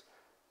earthquakes.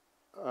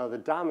 The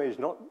damage,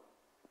 not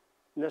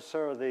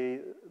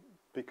necessarily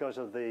because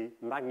of the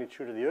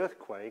magnitude of the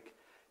earthquake,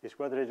 is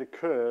whether it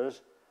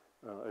occurs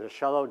at a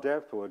shallow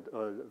depth or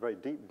a very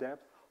deep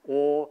depth,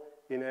 or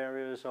in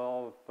areas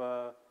of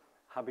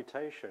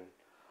habitation.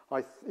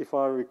 If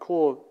I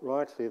recall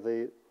rightly,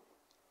 the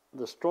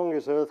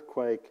strongest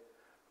earthquake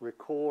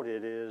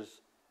recorded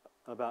is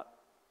about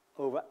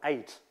over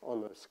 8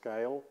 on the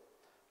scale,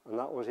 and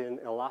that was in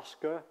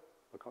Alaska.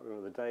 I can't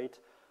remember the date.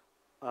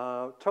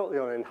 Totally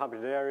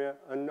uninhabited area,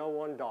 and no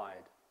one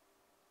died.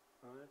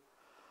 Right?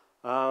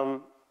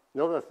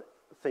 Another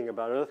thing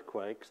about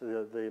earthquakes,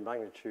 the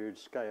magnitude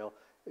scale,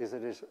 is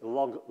that it's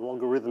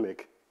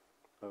logarithmic.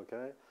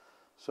 Okay,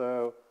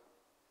 so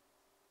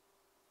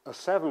a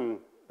 7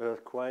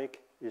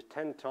 earthquake is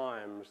 10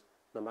 times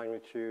the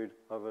magnitude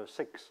of a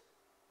 6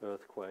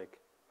 earthquake.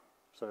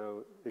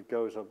 So it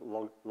goes up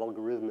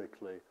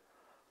logarithmically.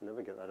 I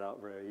never get that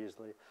out very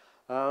easily.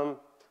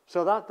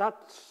 So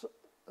that's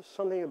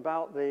something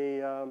about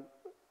the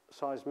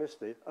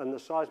seismicity, and the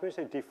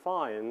seismicity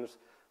defines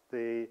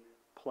the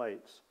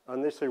plates,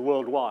 and this is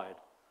worldwide.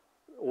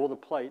 All the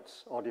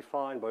plates are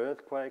defined by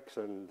earthquakes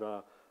and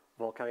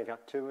volcanic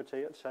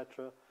activity,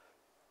 etc.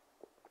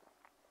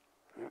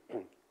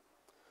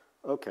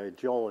 Okay,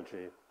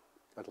 geology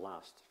at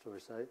last, shall we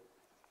say.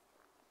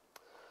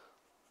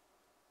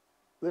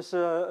 This is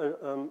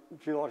a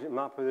geologic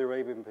map of the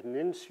Arabian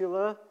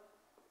Peninsula,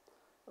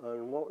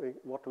 and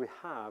what do we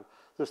have?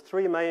 There's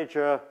 3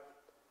 major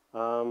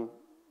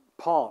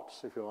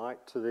parts, if you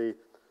like, to the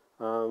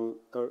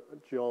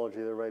geology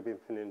of the Arabian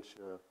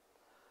Peninsula.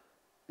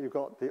 You've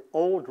got the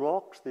old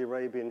rocks, the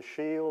Arabian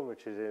Shield,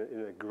 which is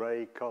in a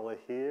grey colour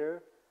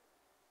here.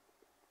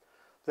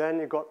 Then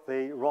you've got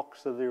the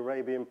rocks of the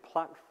Arabian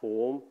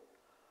Platform,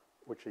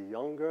 which are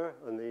younger,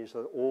 and these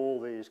are all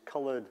these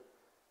coloured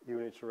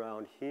units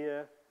around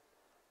here.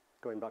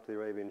 Going back to the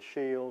Arabian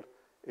Shield,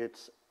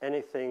 it's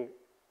anything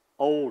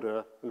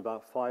older than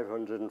about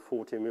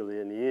 540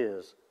 million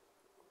years.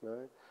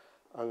 Right?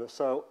 And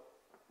so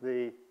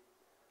the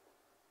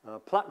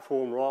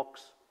platform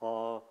rocks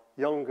are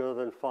younger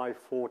than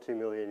 540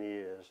 million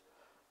years.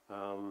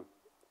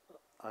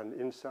 And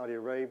in Saudi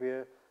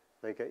Arabia,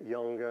 they get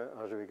younger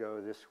as we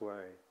go this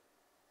way.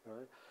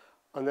 Right?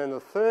 And then the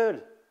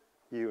third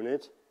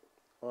unit,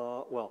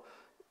 well,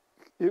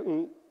 you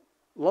can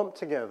lump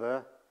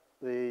together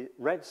the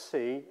Red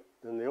Sea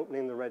and the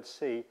opening of the Red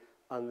Sea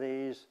and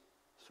these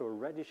sort of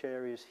reddish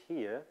areas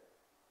here,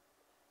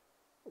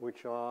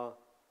 which are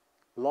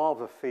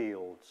lava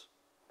fields,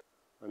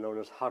 are known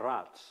as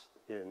harats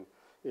in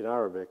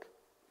Arabic.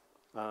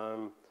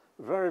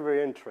 Very,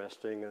 very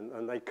interesting,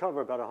 and they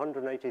cover about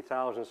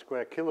 180,000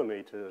 square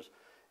kilometers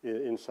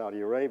in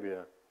Saudi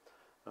Arabia.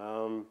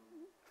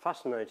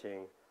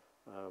 Fascinating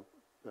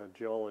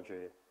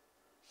geology.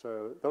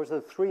 So those are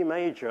the 3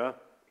 major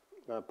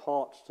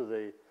parts to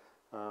the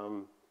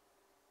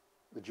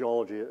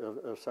geology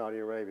of Saudi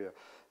Arabia.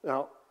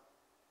 Now,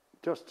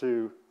 just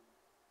to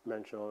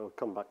mention, I'll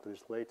come back to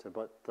this later,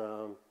 but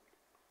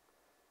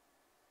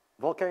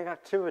volcanic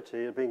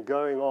activity has been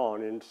going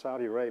on in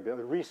Saudi Arabia, a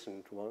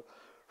recent one,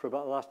 for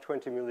about the last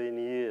 20 million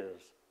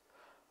years.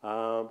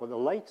 But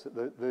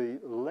the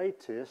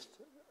latest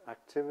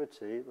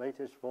activity,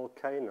 latest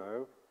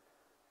volcano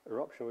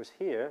eruption was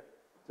here,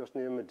 just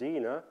near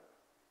Medina,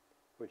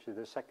 which is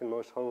the second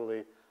most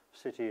holy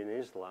city in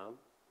Islam,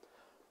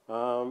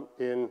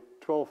 in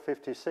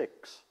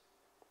 1256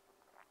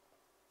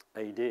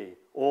 AD,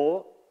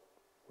 or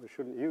we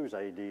shouldn't use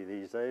AD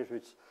these days,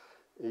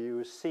 we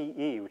use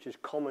CE, which is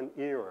Common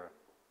Era,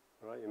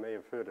 right? You may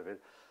have heard of it.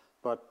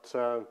 But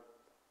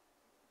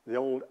the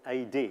old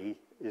AD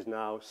is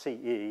now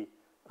CE,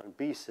 and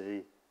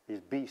BC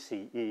is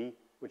BCE,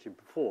 which is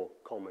before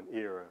Common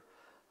Era.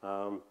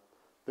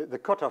 The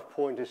cutoff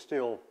point is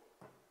still,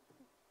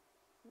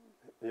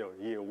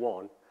 year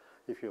 1,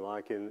 if you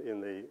like,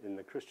 in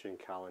the Christian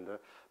calendar,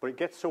 but it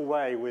gets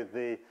away with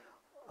the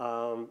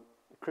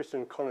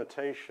Christian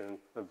connotation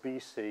of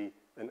BC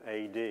and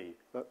AD.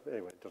 But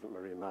anyway, it doesn't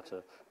really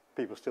matter.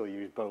 People still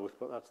use both,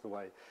 but that's the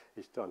way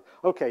it's done.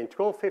 Okay, in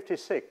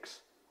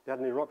 1256, they had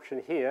an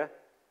eruption here,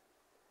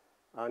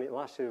 and it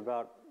lasted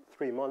about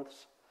 3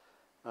 months,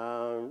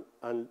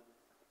 and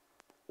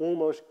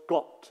almost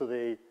got to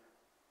the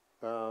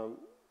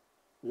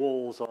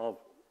walls of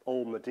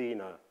Old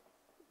Medina,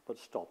 but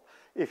stopped.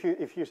 If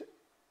you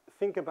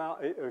think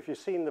about it, or if you've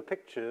seen the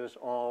pictures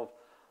of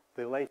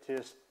the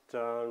latest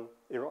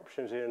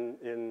eruptions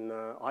in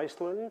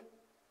Iceland,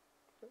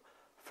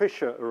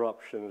 fissure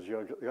eruptions,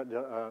 you got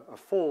a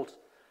fault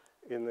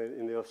in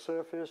the Earth's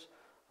surface,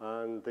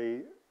 and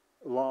the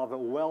lava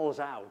wells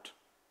out.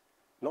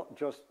 Not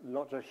just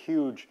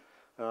huge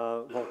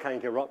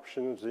volcanic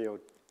eruptions,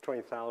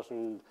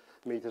 20,000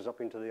 meters up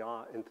into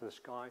the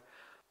sky.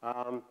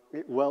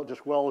 It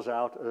just wells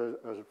out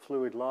as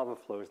fluid lava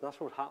flows. That's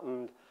what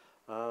happened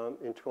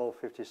in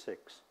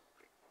 1256.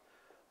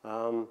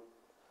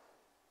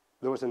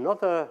 There was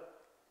another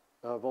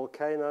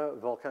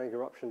volcanic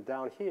eruption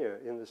down here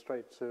in the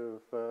Straits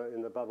of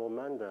in the Bab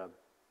el-Mandeb,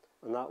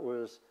 and that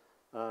was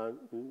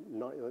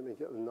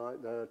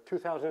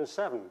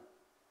 2007.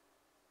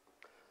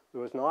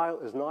 There's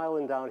an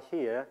island down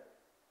here,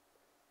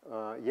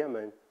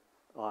 Yemen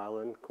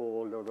island,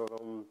 called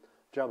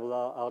Jabal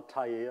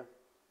al-Tayr,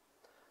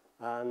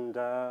 and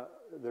the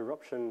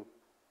eruption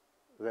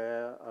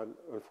there,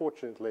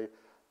 unfortunately,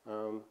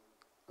 I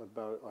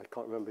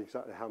can't remember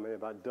exactly how many,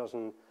 about a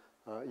dozen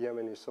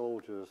Yemeni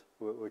soldiers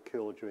were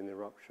killed during the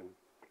eruption.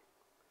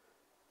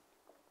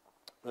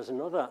 There's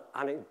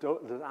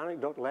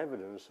anecdotal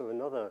evidence of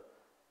another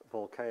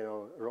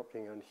volcano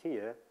erupting on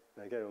here.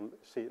 Again, we'll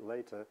see it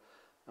later.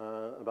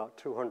 About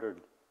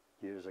 200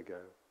 years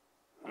ago.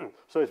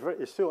 So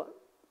it's still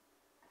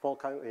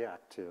volcanically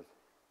active.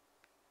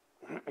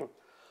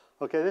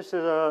 Okay, this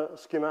is a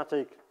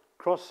schematic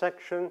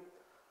cross-section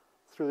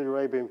through the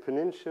Arabian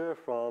Peninsula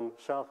from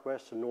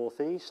southwest to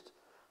northeast.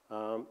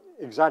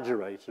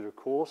 Exaggerated, of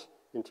course,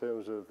 in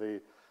terms of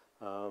the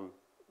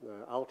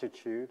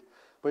altitude.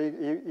 But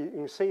you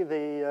can see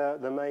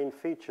the main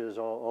features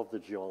of the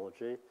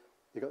geology.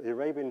 You've got the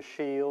Arabian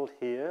Shield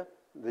here,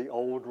 the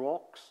old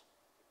rocks.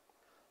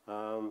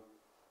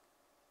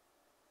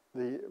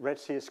 The Red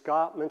Sea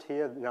escarpment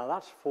here, now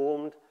that's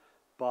formed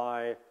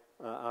by,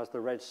 as the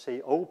Red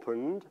Sea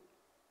opened,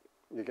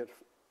 you get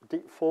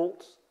deep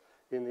faults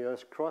in the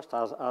Earth's crust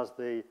as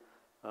the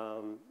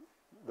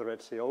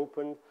Red Sea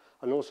opened,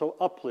 and also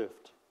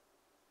uplift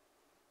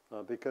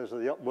because of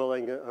the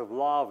upwelling of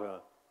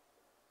lava,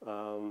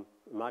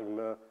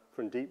 magma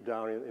from deep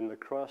down in the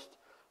crust,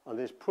 and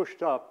this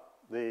pushed up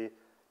to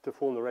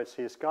form the Red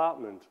Sea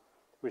escarpment,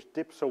 which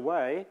dips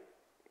away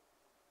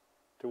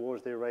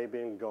towards the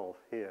Arabian Gulf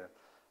here.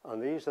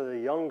 And these are the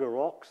younger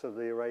rocks of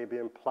the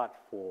Arabian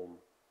Platform,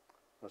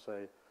 I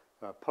say,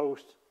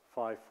 post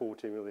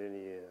 540 million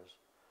years.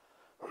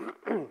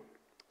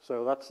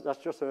 So that's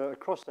just a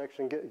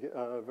cross-section,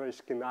 a very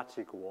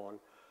schematic one,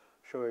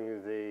 showing you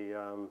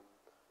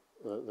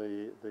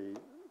the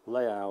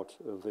layout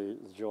of the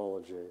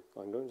geology.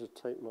 I'm going to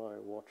take my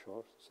watch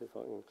off, see if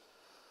I can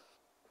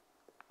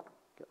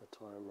get the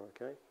timer,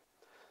 okay?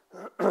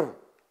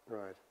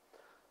 Right.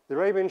 The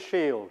Arabian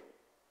Shield.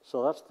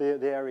 So that's the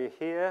area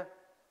here.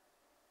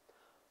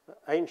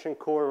 Ancient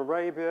core of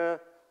Arabia,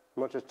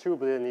 much as 2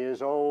 billion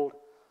years old.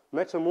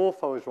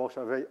 Metamorphosed rocks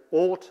are very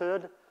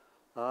altered,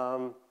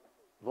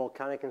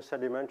 volcanic and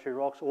sedimentary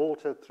rocks,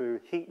 altered through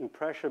heat and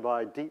pressure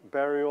by deep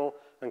burial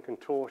and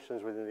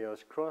contortions within the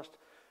Earth's crust,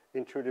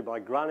 intruded by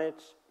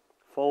granites,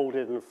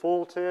 folded and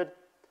faulted.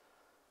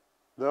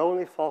 The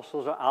only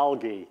fossils are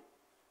algae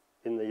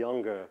in the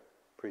younger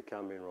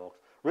Precambrian rocks,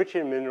 rich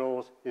in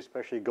minerals,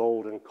 especially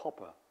gold and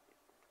copper.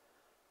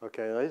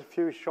 Okay, there's a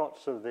few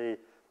shots of the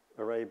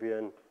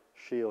Arabian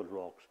Shield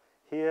rocks.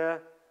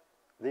 Here,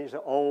 these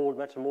are old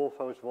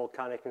metamorphosed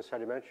volcanic and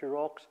sedimentary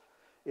rocks,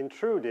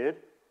 intruded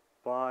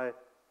by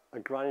a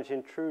granite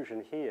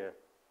intrusion here.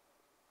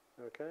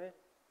 Okay?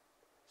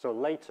 So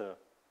later.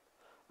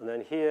 And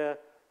then here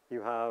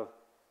you have,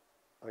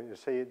 you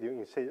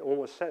can see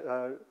almost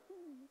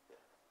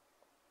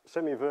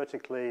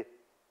semi-vertically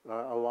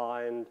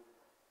aligned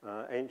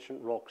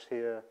ancient rocks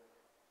here,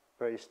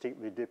 very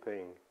steeply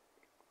dipping.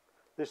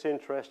 This is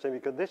interesting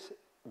because this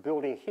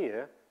building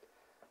here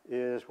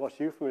is what's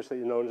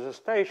euphemistically known as a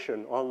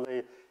station on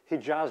the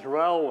Hijaz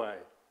Railway.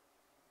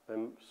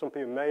 And some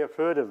people may have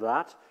heard of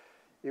that.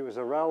 It was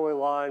a railway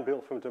line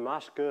built from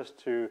Damascus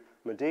to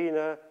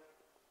Medina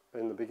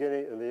in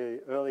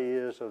the early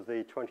years of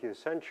the 20th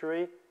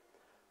century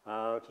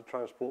to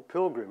transport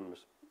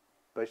pilgrims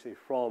basically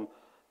from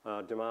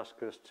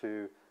Damascus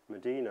to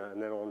Medina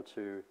and then on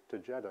to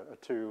Jeddah,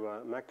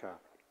 to Mecca.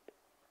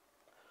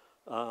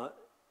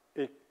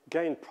 It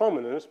gained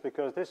prominence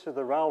because this is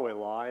the railway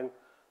line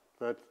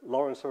that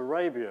Lawrence of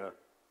Arabia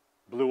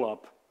blew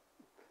up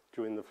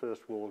during the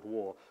First World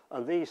War.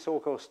 And these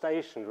so-called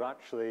stations were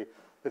actually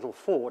little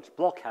forts,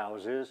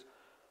 blockhouses,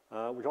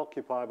 which were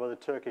occupied by the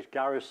Turkish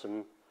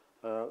garrison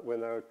when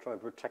they were trying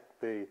to protect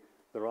the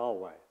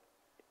railway.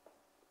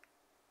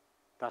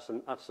 I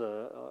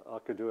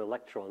could do a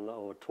lecture on that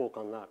or a talk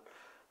on that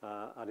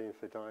ad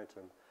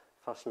infinitum.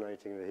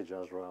 Fascinating, the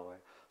Hijaz Railway.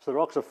 So the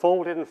rocks are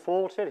folded and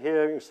faulted.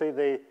 Here you can see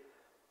the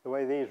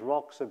way these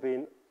rocks have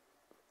been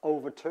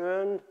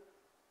overturned,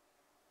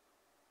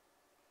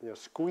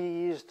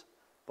 squeezed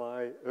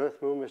by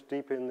earth movements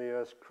deep in the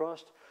Earth's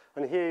crust.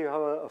 And here you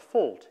have a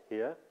fault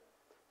here.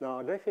 Now,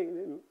 I don't think,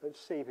 let's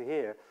see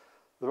here,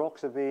 the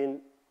rocks have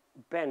been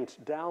bent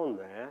down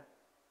there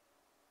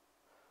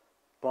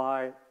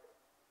by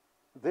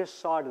this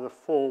side of the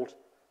fault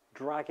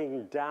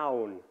dragging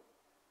down.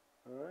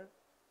 All right?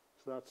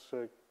 So that's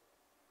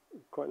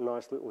quite a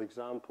nice little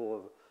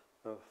example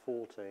of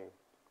faulting.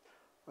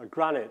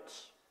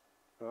 Granites,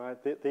 all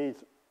right?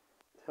 These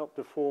help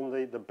to form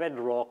the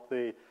bedrock,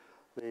 the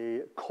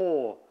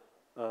core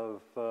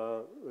of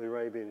the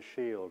Arabian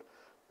Shield.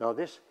 Now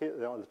this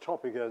here, on the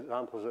top, you get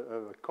examples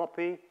of a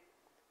koppie,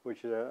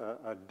 which is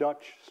a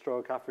Dutch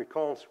stroke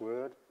Afrikaans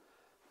word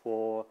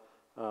for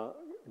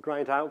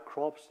granite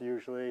outcrops,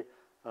 usually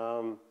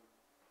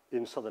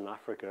in southern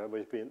Africa,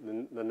 but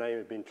the name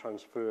has been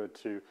transferred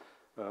to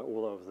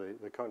all over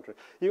the country.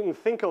 You can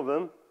think of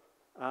them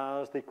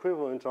as the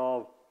equivalent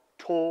of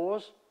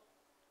tors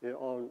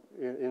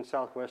in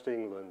southwest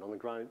England, on the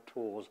granite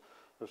tors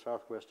of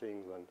southwest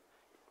England.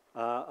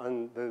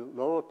 And the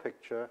lower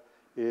picture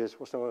is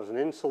what's known as an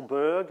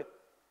Inselberg,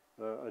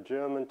 a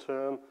German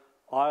term,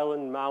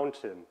 island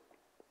mountain.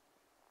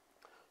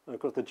 And of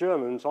course, the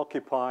Germans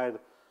occupied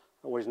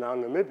what is now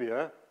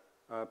Namibia,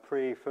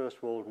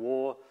 pre-First World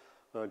War,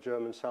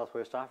 German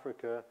Southwest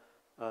Africa,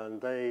 and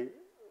they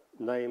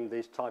named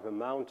these type of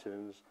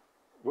mountains,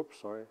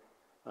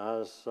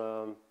 as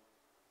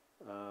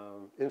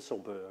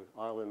Inselberg,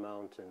 island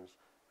mountains.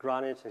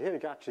 Granite, and here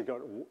you've actually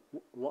got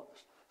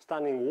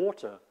standing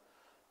water.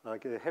 A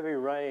heavy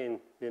rain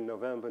in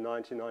November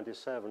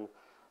 1997,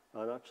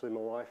 and actually my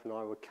wife and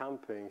I were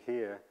camping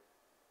here,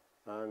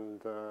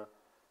 and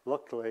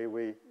luckily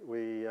we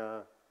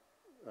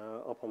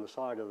up on the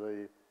side of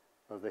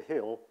the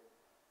hill,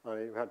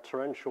 we had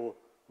torrential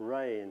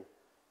rain,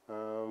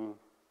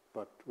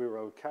 but we were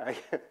okay.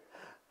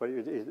 But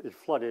it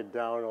flooded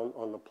down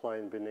on the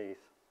plain beneath.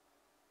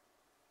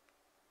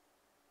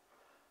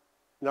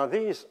 Now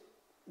these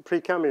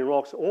Precambrian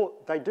rocks,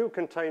 they do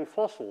contain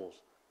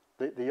fossils,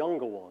 the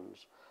younger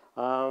ones,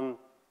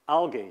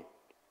 algae.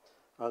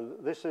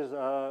 And this is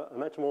a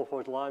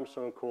metamorphosed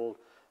limestone called,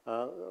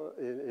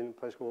 in a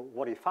place called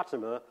Wadi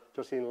Fatima,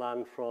 just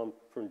inland from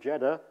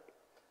Jeddah.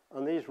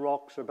 And these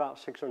rocks are about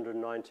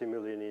 690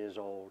 million years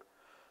old.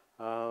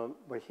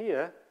 But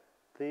here,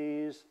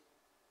 these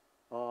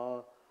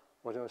are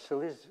what are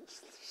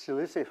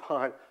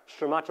silicified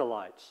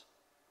stromatolites,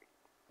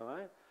 all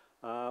right?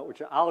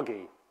 Which are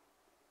algae.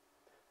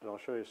 And I'll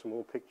show you some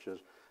more pictures.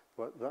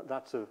 But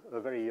that's a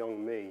very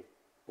young me,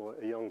 or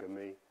a younger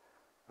me.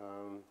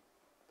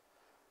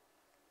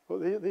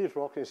 But these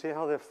rocks, you see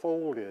how they're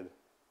folded.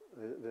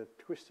 They're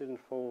twisted and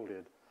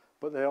folded,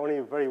 but they're only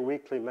very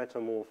weakly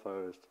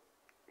metamorphosed.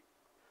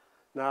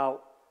 Now,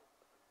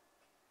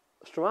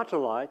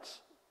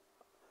 stromatolites,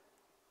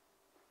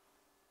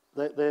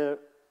 they've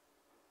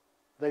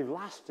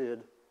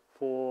lasted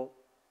for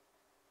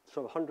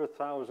sort of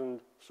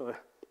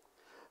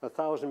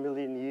 1,000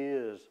 million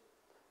years,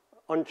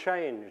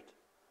 unchanged.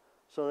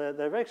 So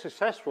they're very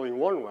successful in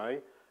one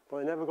way, but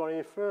they never got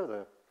any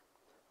further.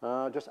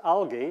 Just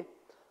algae,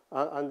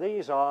 and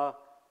these are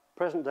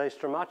present-day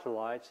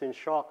stromatolites in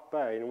Shark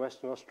Bay in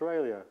Western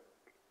Australia.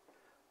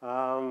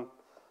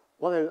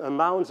 The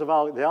mounds of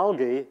the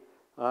algae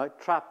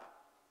trap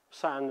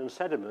sand and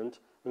sediment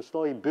and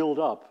slowly build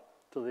up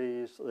to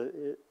these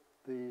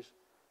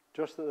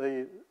just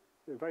the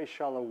very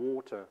shallow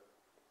water.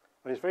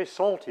 And it's very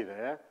salty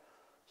there,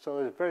 so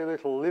there's very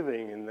little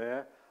living in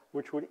there,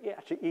 which would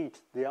actually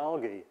eat the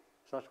algae.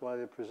 So that's why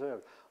they're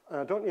preserved.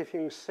 I don't know if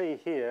you can see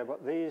here,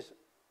 but these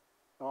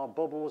are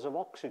bubbles of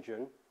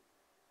oxygen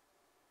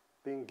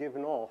being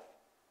given off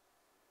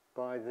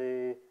by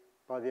the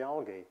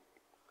algae.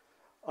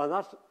 And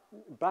that's,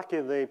 back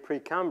in the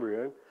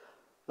Precambrian,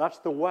 that's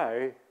the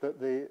way that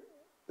the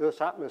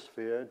Earth's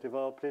atmosphere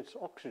developed its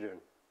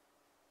oxygen.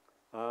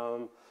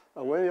 And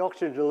when the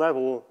oxygen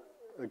level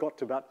got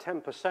to about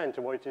 10%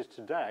 of what it is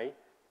today,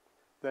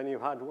 then you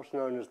had what's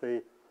known as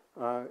the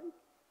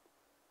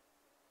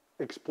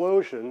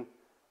explosion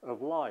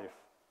of life.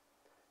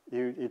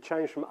 You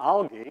changed from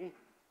algae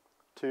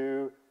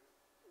to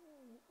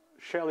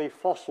shelly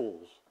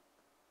fossils,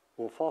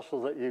 or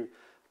fossils that you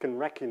can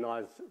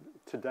recognize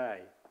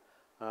today.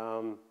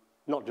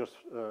 not just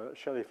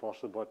shelly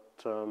fossil, but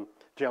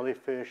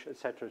jellyfish,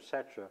 etc.,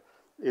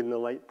 in the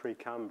late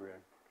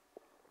Precambrian.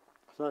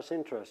 So that's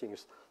interesting.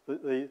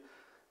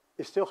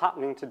 It's still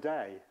happening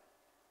today.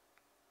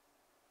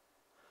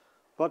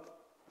 But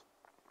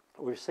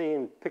we've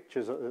seen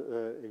pictures,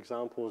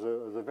 examples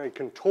of the very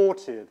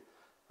contorted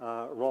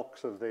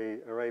rocks of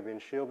the Arabian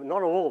Shield, but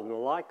not all of them are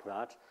like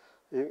that.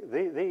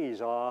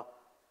 These are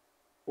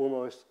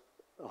almost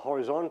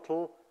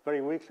horizontal,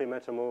 very weakly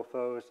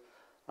metamorphosed,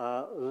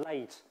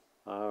 late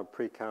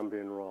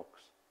Precambrian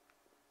rocks.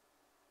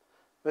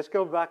 Let's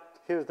go back,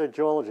 here's the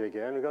geology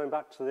again. We're going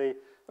back to the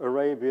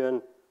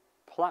Arabian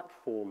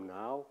Platform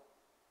now,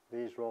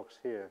 these rocks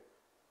here.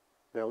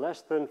 They're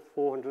less than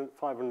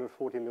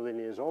 540 million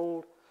years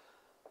old.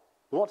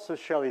 Lots of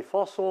shelly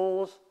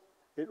fossils.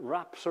 It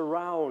wraps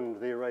around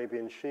the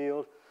Arabian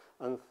Shield,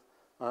 and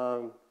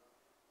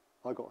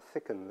I got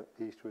thickened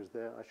eastwards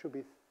there. I should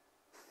be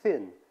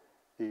thin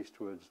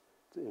eastwards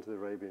into the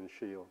Arabian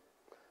Shield.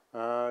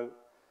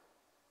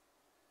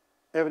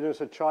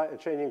 Evidence of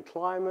changing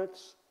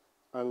climates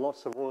and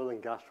lots of oil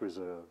and gas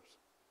reserves.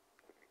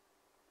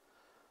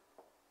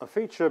 A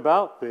feature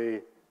about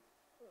this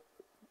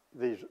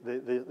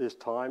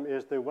time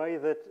is the way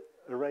that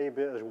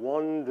Arabia has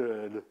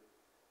wandered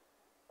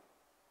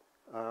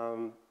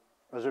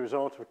as a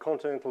result of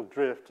continental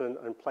drift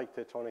and plate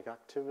tectonic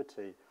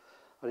activity.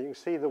 And you can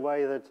see the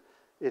way that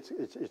it's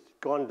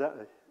gone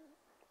down.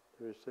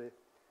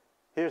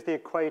 Here's the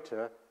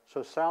equator.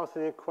 So south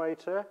of the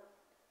equator,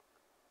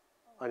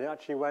 and it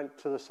actually went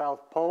to the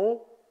South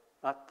Pole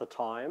at the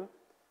time.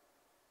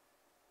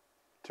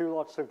 2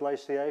 lots of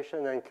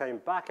glaciation, then came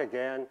back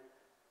again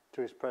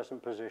to its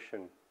present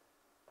position.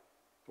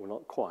 Well,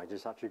 not quite.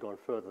 It's actually gone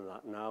further than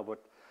that now,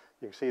 but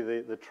you can see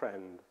the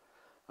trend.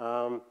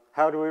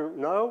 How do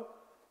we know?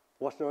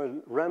 What's known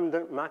as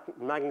remnant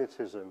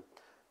magnetism.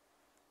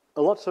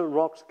 Lots of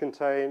rocks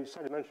contain,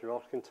 sedimentary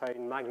rocks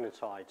contain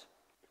magnetite.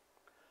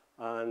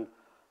 And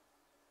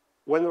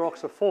when the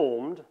rocks are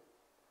formed,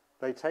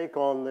 they take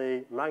on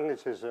the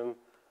magnetism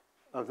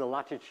of the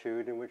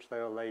latitude in which they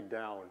are laid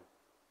down.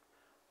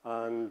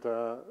 And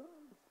the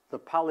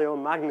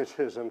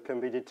paleomagnetism can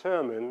be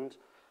determined,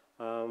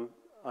 and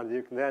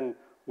you can then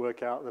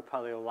work out the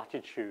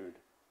paleolatitude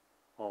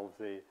of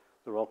the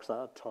rocks at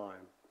that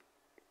time.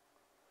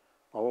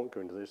 I won't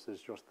go into this. There's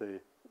just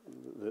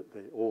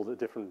all the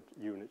different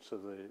units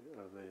of the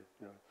you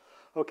know.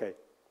 Okay.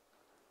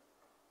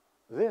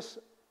 This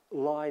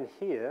line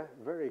here,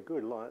 very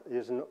good line,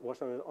 is what's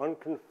known as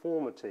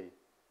unconformity.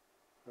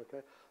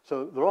 Okay.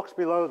 So the rocks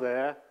below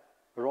there,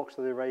 the rocks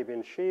of the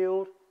Arabian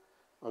Shield,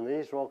 and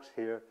these rocks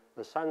here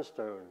are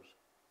sandstones,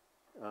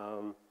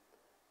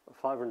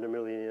 500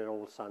 million year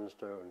old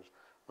sandstones.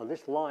 And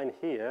this line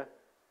here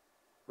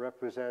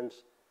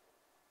represents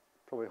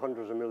probably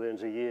hundreds of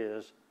millions of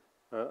years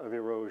of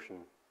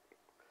erosion.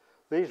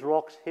 These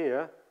rocks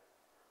here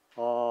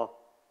are,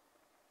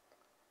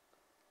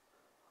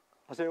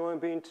 has anyone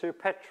been to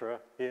Petra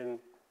in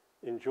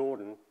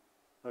Jordan?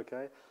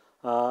 Okay.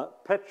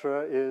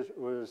 Petra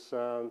was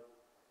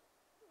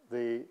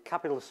the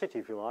capital city,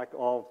 if you like,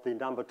 of the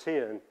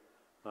Nabatean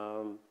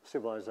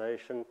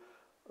civilization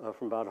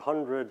from about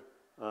 100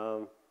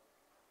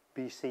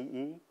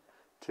 BCE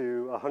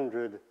to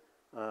 100,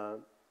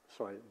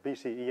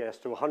 BCE, yes,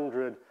 to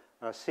 100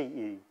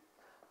 CE,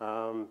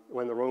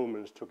 when the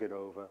Romans took it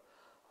over.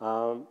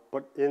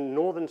 But in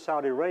northern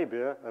Saudi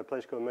Arabia, a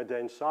place called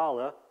Madain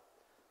Saleh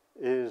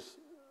is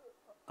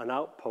an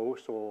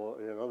outpost or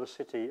another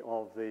city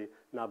of the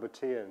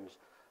Nabateans.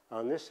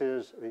 And this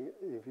is,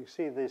 if you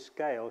see this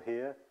scale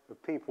here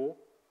of people,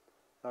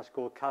 that's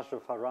called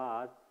Kasr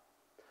Farad.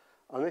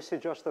 And this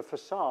is just the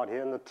facade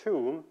here, and the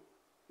tomb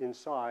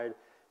inside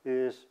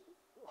is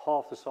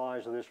half the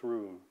size of this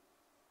room.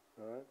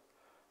 Right?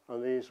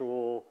 And these are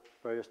all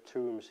various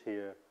tombs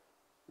here,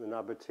 the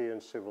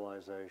Nabatean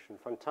civilization.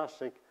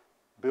 Fantastic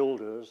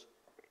builders.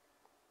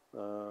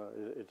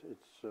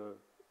 It's an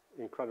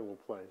incredible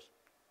place.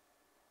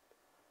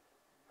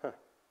 Huh.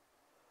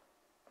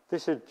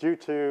 This is due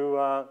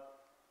to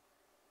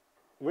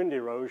wind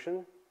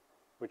erosion,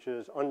 which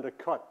has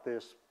undercut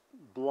this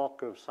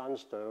block of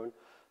sandstone.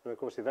 And of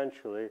course,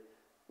 eventually,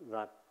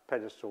 that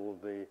pedestal will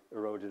be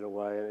eroded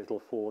away and it'll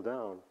fall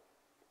down.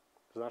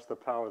 So that's the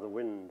power of the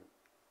wind.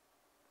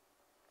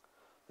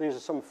 These are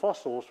some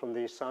fossils from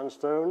these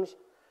sandstones.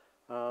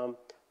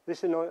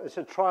 It's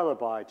a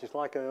trilobite. It's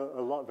like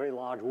a very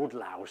large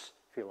woodlouse,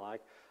 if you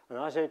like. And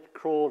as it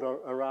crawled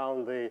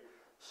around the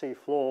sea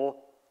floor,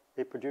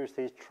 it produced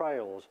these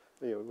trails,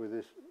 with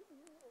its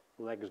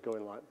legs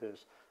going like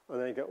this. And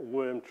then you get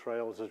worm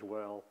trails as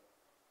well.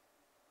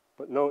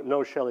 But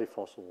no shelly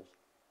fossils.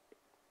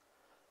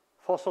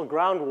 Fossil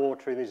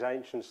groundwater in these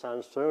ancient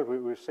sandstones.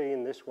 We've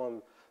seen this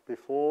one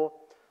before.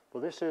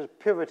 But this is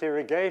pivot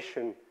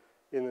irrigation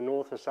in the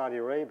north of Saudi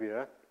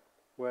Arabia,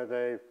 where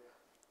they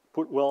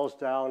put wells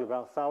down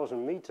about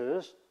 1,000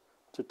 meters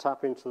to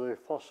tap into the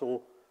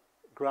fossil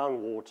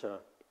groundwater.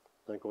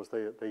 And of course,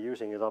 they're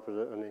using it up at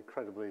an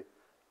incredibly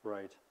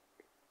rate.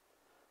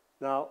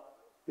 Now,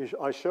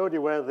 I showed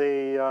you where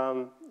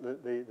the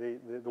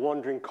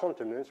wandering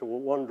continents, or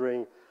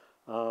wandering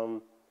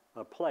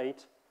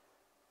plate,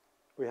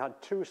 we had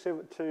two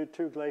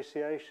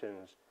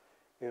glaciations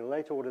in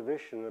late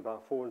Ordovician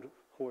about 400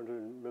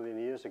 million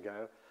years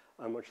ago,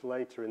 and much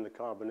later in the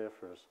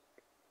Carboniferous.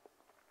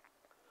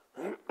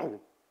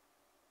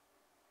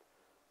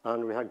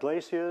 And we had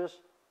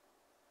glaciers.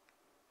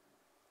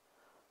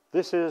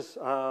 This is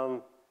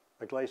a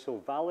glacial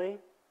valley.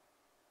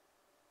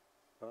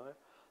 Right?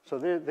 So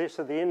these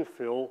are the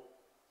infill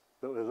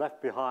that were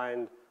left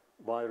behind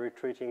by a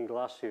retreating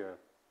glacier.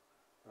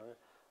 Right?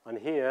 And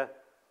here,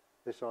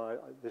 this is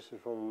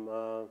from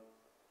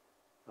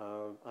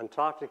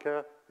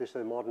Antarctica. This is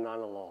a modern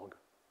analog,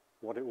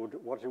 what it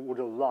would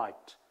have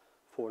liked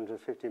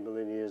 450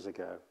 million years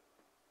ago.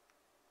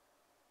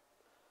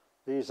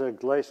 These are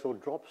glacial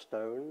drop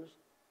stones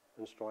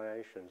and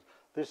striations.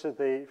 This is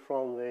this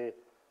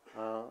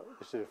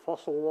is a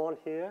fossil one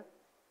here.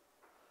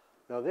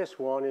 Now this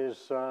one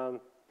is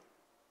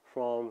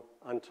from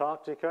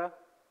Antarctica.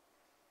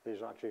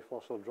 These are actually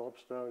fossil drop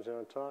stones in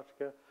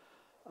Antarctica.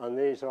 And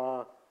these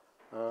are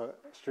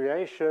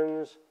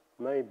striations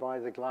made by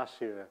the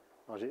glacier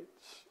as it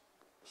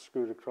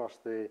screwed across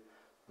the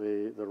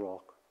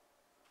rock.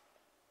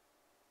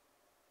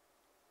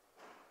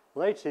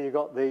 Later you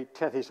got the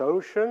Tethys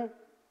Ocean,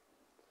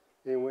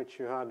 in which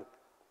you had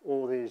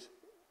all these,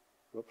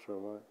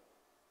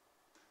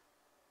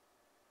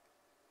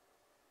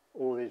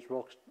 all these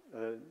rocks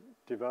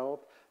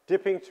developed,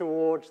 dipping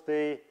towards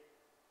the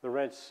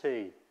Red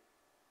Sea.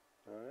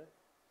 All right?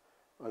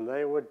 And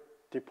they were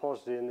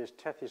deposited in this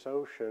Tethys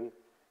Ocean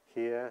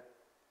here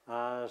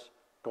as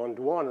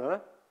Gondwana,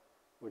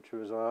 which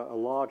was a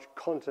large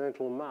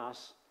continental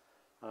mass,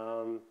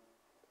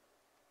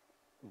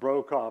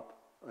 broke up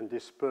and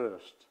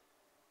dispersed.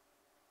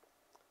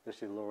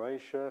 This is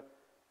Laurasia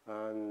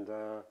and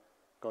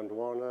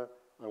Gondwana,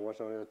 and what's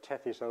known as the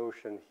Tethys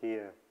Ocean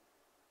here.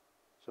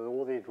 So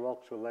all these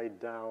rocks were laid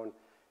down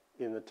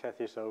in the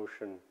Tethys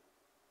Ocean.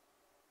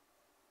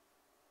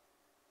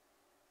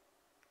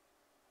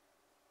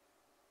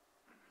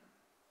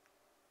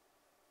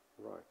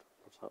 Right,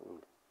 what's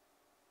happened?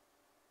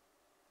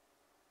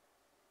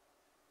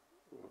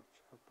 What's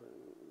happened?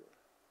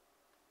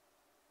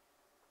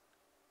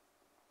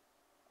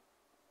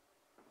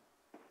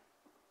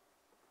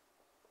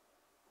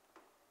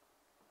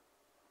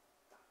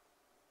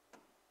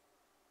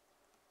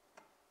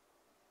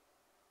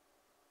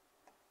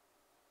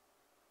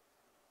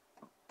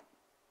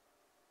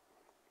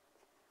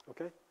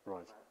 Okay,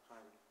 right.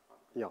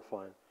 Yeah,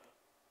 fine.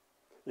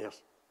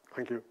 Yes,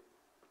 thank you.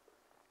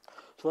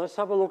 So let's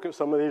have a look at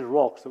some of these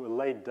rocks that were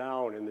laid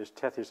down in this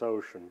Tethys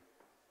Ocean.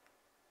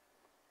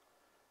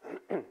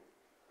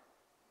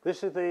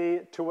 This is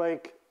the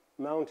Tuwaiq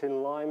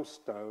Mountain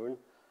limestone.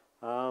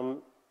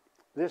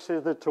 This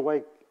is the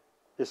Tuwaiq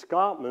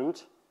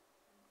escarpment,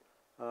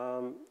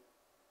 about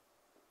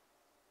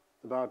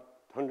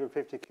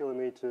 150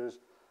 kilometers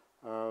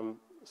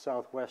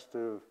southwest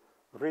of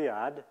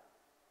Riyadh,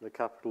 the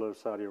capital of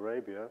Saudi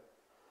Arabia.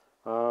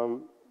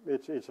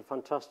 It's a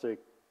fantastic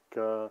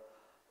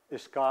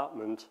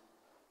escarpment,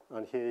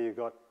 and here you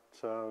got.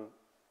 Sorry,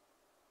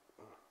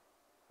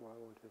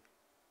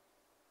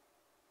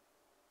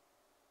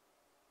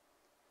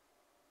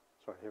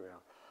 here we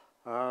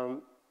are.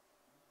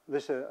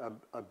 This is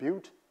a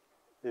butte.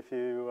 If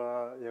you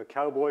know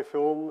cowboy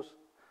films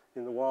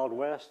in the Wild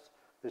West,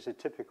 this is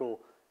typical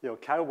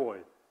cowboy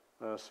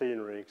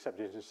scenery,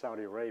 except it's in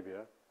Saudi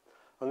Arabia.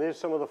 And there's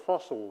some of the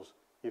fossils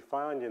you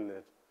find in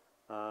it.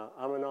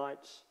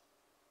 Ammonites,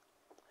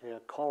 here,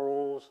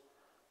 corals,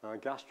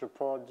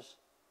 gastropods.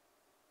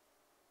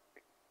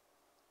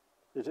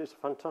 It's a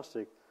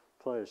fantastic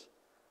place.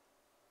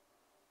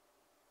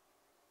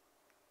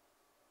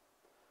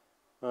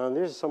 And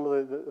these are some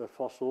of the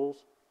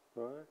fossils,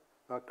 right?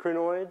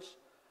 Crinoids.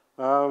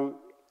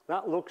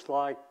 That looks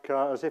like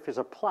as if it's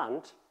a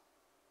plant.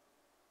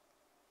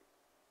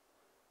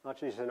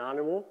 Actually, it's an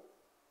animal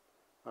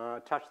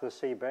attached to the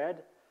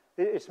seabed.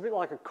 It's a bit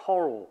like a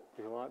coral, if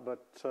you like, but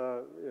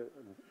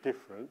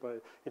different.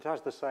 But it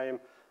has the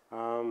same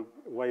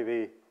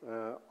wavy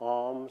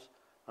arms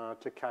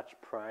to catch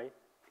prey.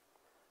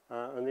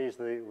 And these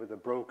are with the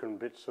broken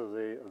bits of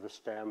the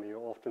stem you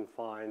often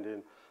find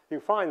in. You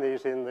find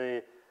these in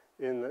the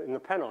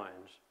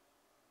Pennines,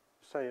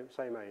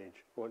 same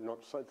age, or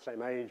not the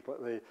same age,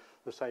 but the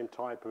same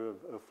type of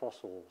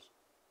fossils.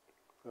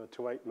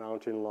 Tuwaiq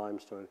Mountain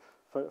limestone,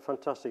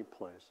 fantastic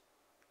place.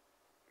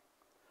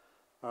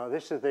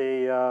 This is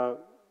the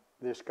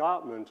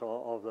escarpment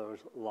of those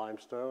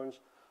limestones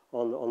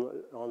on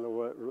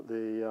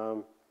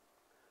the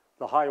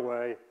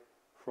highway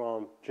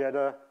from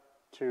Jeddah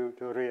to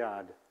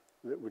Riyadh,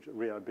 which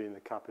Riyadh being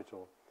the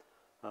capital.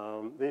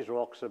 These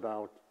rocks are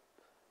about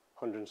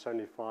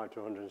 175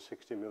 to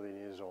 160 million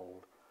years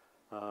old,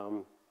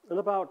 and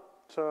about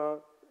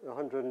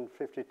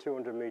 150,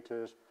 200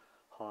 meters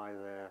high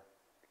there.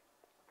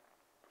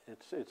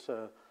 It's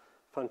a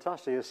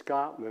fantastic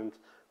escarpment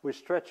which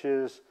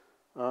stretches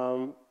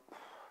from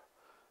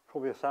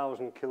probably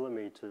 1,000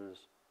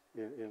 kilometers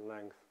in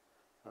length,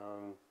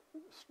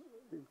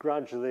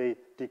 gradually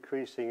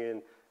decreasing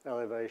in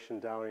elevation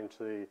down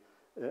into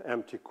the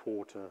empty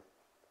quarter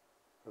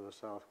of the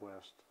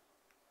southwest.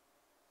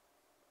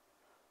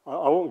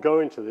 I won't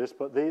go into this,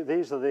 but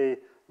these are the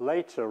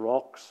later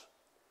rocks,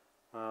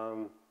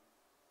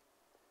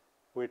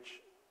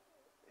 which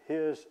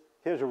here's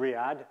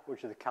Riyadh,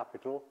 which is the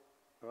capital,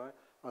 right?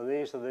 And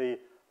these are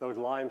those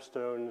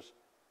limestones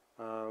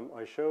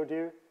I showed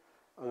you,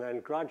 and then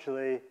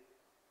gradually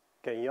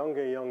getting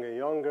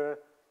younger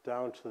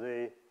down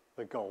to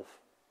the Gulf.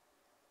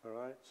 All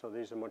right, so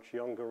these are much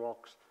younger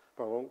rocks,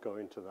 but I won't go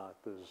into that.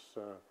 There's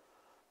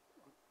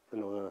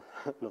another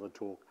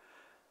talk.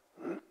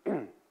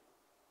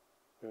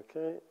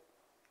 Okay.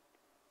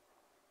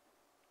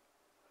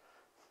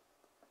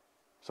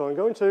 So I'm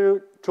going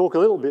to talk a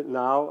little bit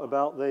now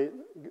about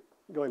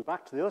going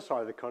back to the other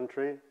side of the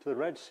country, to the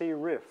Red Sea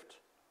Rift.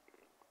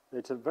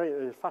 It's a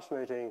very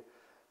fascinating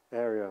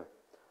area.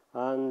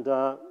 And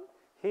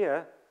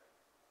here,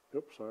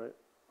 oops, sorry,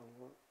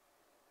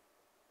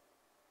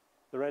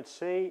 the Red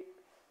Sea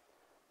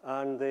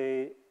and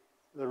the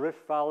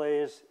rift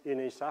valleys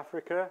in East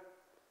Africa,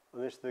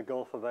 and this is the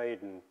Gulf of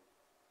Aden.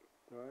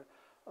 Right?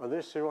 And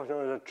this is what's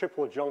known as a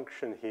triple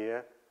junction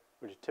here,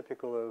 which is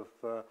typical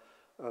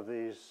of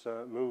these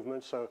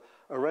movements. So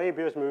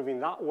Arabia is moving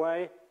that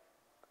way,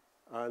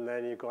 and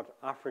then you've got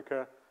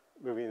Africa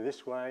moving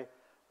this way,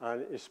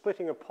 and it's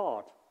splitting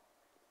apart.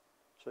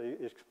 So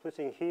it's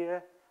splitting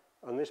here,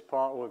 and this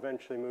part will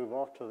eventually move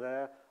off to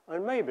there,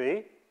 and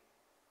maybe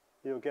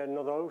you'll get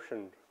another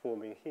ocean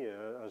forming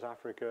here as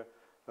Africa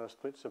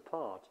splits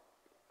apart.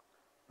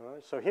 All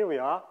right, so here we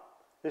are.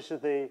 This is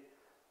the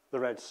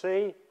Red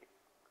Sea.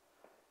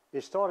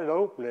 It started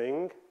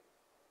opening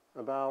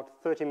about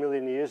 30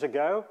 million years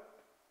ago.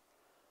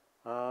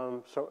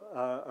 So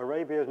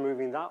Arabia is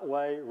moving that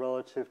way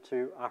relative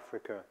to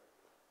Africa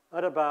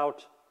at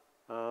about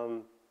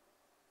 2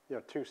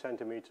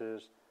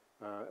 centimeters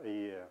a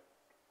year.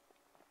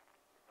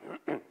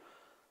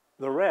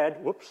 The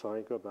red, whoops,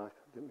 sorry, go back,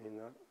 didn't mean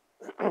that.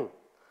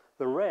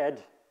 The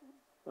red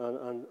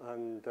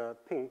and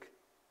pink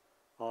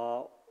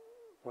are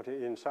what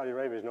in Saudi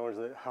Arabia is known as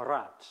the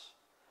harats,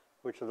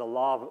 which are the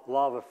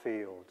lava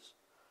fields.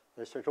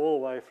 They stretch all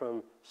the way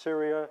from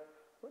Syria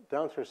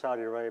down through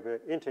Saudi Arabia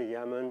into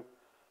Yemen,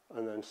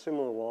 and then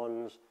similar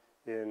ones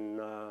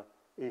in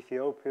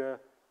Ethiopia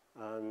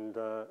and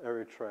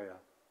Eritrea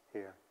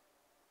here.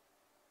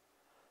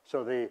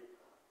 So the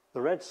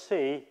Red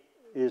Sea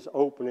is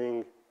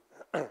opening,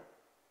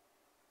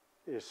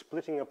 is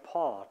splitting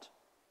apart,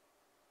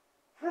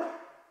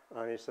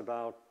 and it's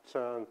about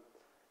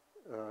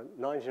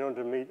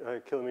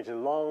 1,900 kilometers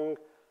long,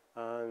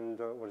 and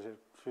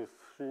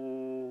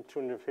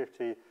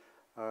 250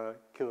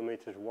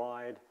 kilometers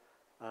wide,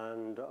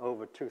 and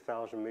over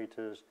 2,000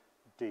 meters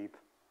deep.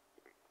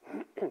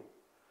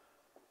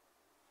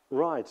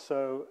 Right,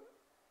 so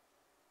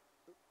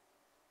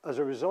as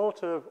a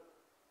result of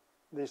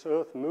this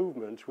Earth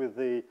movement with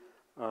the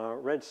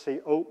Red Sea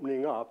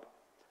opening up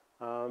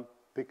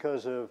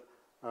because of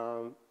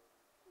a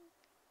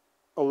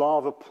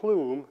lava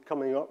plume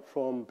coming up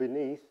from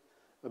beneath,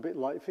 a bit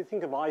like, if you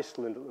think of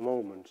Iceland at the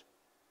moment,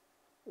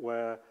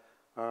 where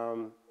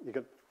you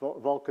get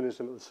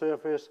volcanism at the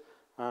surface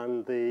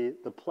and the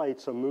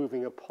plates are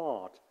moving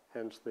apart,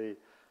 hence the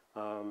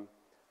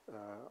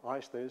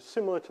Iceland is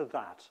similar to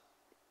that.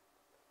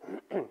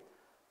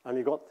 And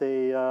you've got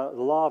the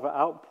lava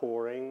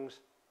outpourings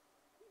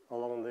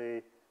along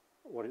the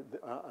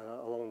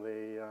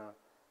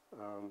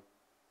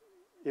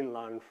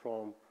inland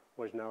from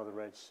what is now the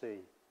Red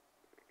Sea.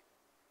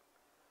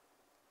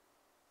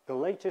 The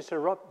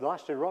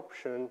last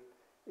eruption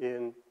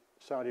in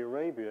Saudi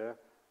Arabia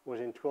was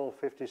in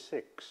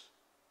 1256,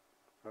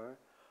 right?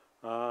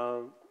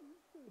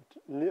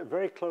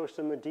 Very close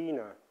to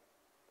Medina,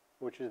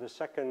 which is the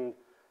second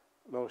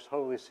most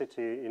holy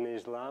city in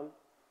Islam.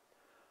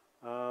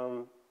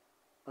 And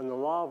the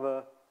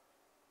lava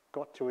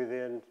got to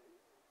within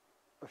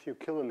a few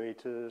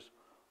kilometers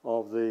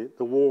of the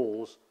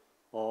walls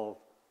of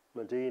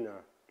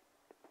Medina.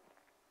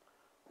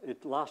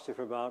 It lasted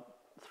for about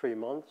 3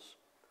 months,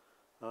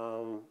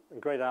 and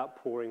great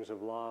outpourings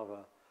of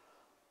lava.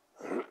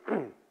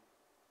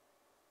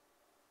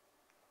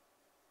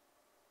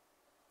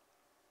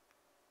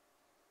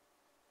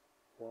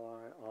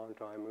 Why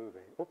aren't I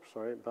moving? Oops,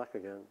 sorry, back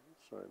again.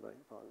 Sorry, back,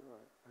 right,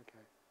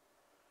 okay.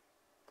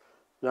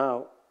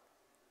 Now,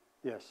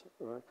 yes,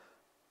 right.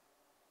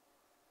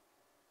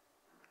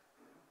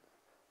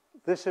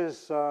 This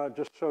is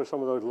just show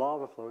some of those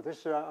lava flows. This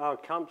is our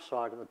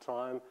campsite at the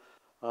time,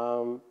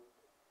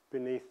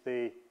 beneath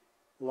the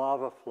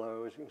lava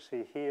flows. You can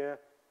see here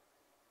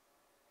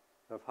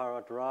of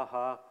Harat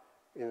Raha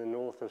in the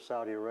north of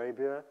Saudi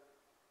Arabia.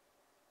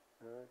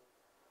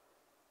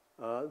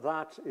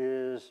 That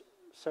is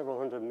several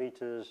hundred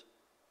meters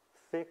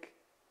thick,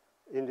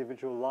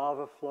 individual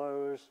lava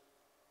flows,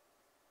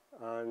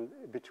 and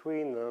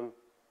between them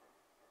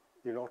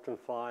you often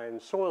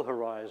find soil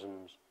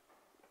horizons.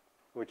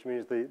 which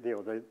means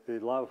the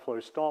lava flow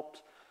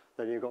stopped,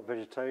 then you've got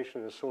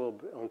vegetation and soil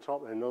on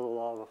top, and another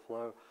lava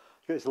flow.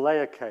 It's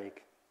layer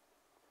cake.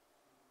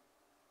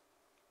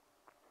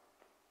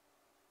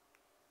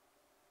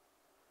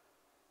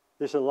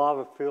 This is a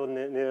lava field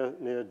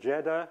near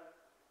Jeddah,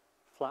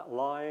 flat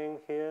lying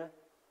here.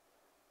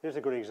 Here's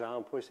a good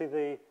example. You see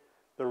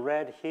the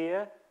red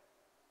here?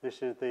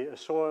 This is the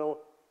soil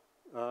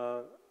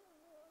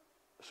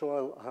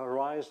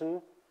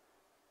horizon.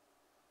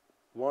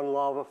 One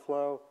lava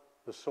flow,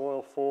 the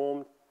soil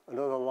formed,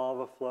 another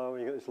lava flow,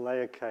 and you get this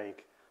layer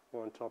cake,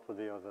 one on top of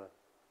the other.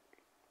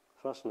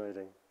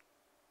 Fascinating.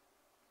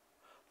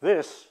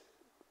 This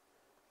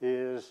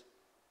is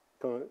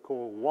called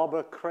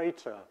Wabba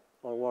Crater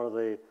on one of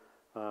the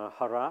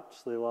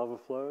Harats, the lava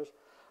flows.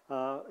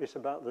 It's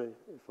about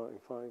if I can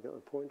finally get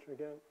the pointer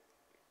again.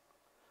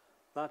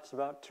 That's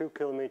about 2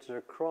 kilometers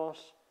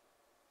across.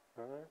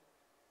 Right?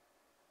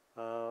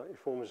 It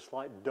forms a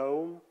slight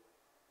dome.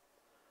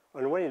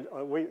 And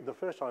the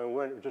first time we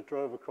went, we just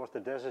drove across the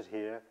desert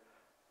here,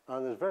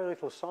 and there's very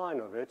little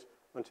sign of it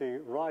until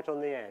you're right on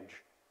the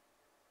edge.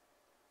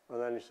 And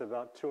then it's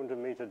about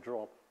 200-meter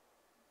drop.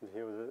 And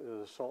here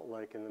there's a salt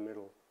lake in the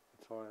middle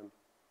at the time.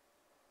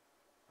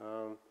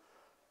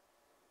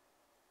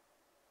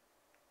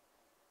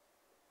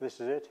 This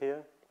is it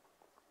here.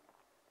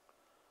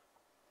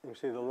 You can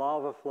see the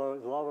lava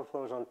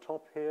flows on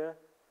top here.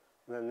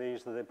 And then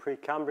these are the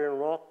Precambrian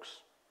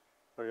rocks,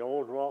 very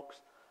old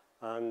rocks.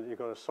 And you've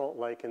got a salt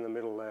lake in the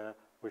middle there,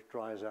 which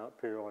dries out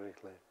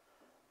periodically.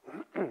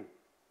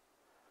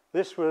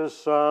 This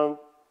was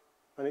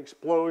an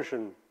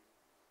explosion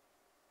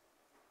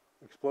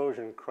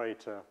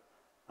crater.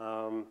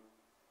 The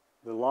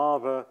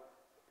lava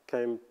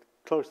came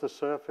close to the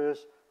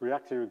surface,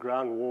 reacted with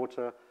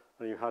groundwater,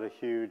 and you had a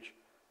huge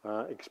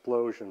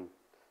explosion.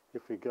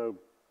 If we go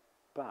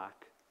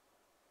back,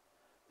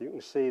 you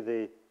can see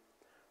the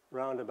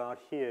roundabout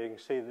here. You can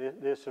see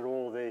this are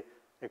all the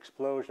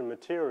explosion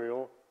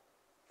material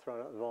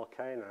thrown at the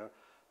volcano,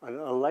 and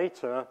a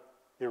later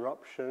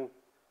eruption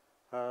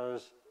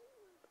has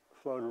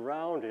flowed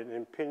around it and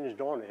impinged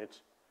on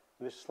it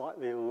in this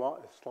slightly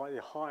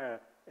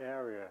higher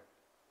area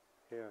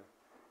here.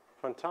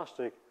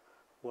 Fantastic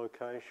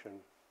location.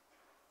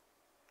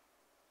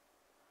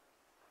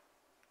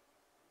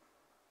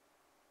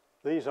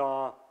 These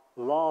are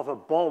lava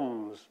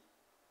bombs,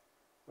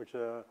 which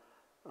are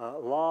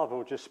lava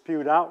which is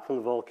spewed out from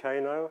the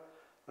volcano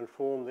and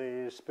form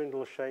these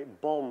spindle-shaped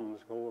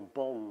bombs, called them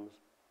bombs.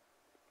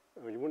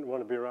 I mean, you wouldn't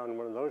want to be around when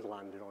one of those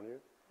landed on you.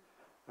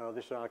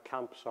 This is our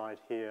campsite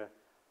here.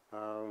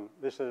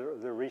 This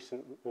is the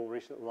more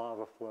recent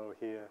lava flow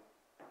here.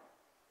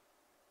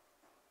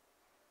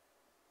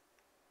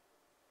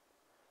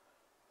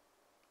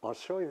 I'll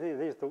show you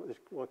these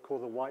what are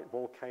called the white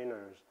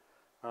volcanoes.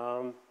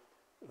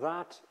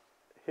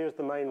 Here's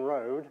the main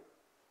road,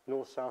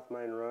 north-south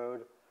main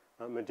road.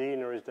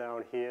 Medina is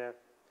down here.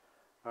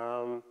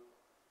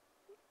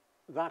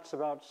 That's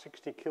about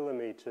 60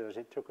 kilometers.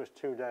 It took us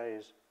 2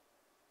 days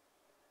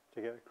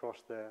to get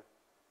across there.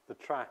 The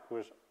track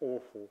was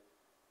awful.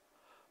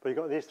 But you've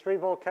got these 3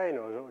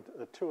 volcanoes,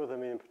 2 of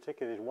them in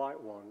particular, these white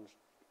ones.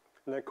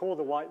 And they're called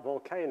the white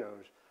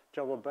volcanoes.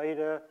 Jabal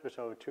Beta, just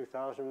over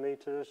 2,000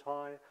 meters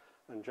high,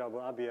 and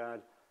Jabal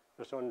Abiad,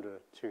 just under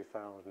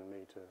 2,000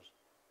 meters.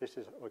 This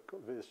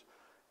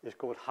is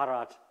called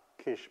Harat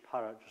Kish.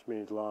 Harat just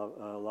means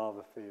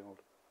lava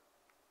field.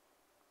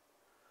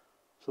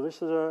 So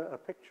this is a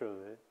picture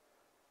of it.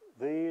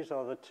 These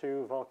are the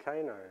 2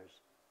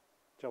 volcanoes,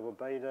 Jabal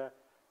Beta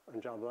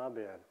and Jabal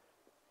Abiad.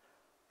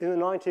 In the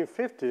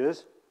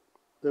 1950s,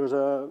 there was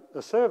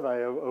a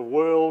survey of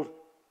world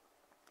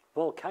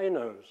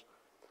volcanoes,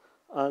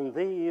 and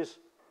these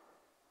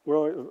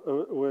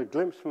were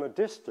glimpsed from a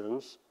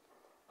distance,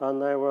 and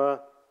they were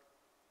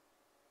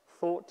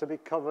thought to be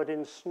covered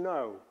in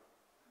snow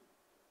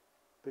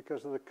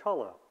because of the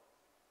color.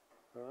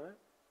 All right?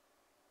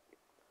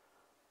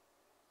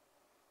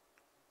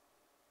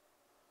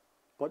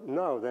 But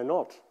no, they're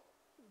not.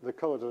 The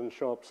color doesn't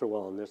show up so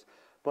well on this.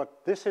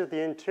 But this is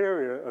the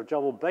interior of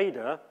Jabal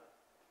Beta,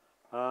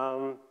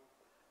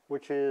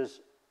 which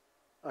is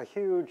a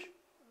huge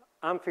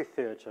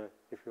amphitheater,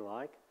 if you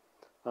like.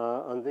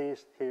 And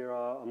these here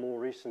are more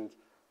recent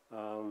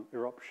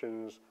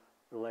eruptions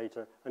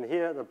later. And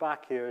here at the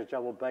back here is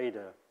Jabal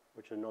Beta,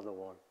 which is another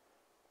one.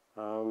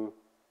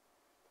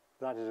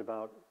 That is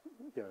about,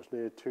 it's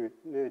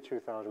nearly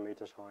 2,000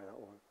 meters high, that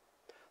one.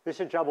 This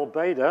is Jabal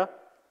Beta,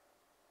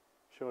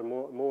 showing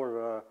more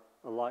of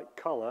a light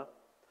color.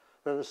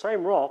 They're the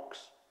same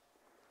rocks,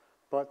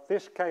 but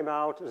this came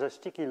out as a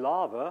sticky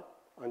lava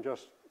and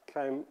just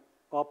came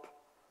up,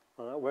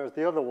 whereas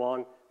the other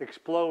one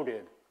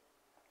exploded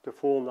to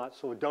form that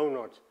sort of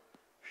donut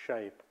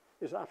shape.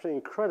 It's an absolutely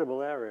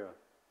incredible area.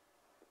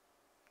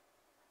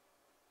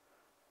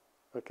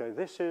 Okay,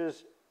 this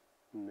is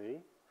me.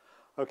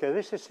 Okay,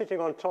 this is sitting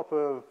on top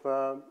of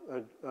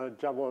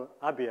Jabal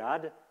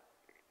Abiad,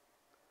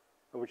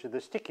 which is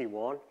the sticky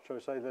one, shall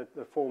we say,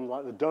 that formed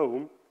like the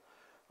dome.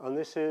 And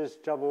this is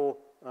Jabal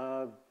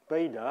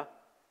Beda,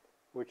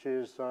 which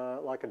is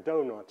like a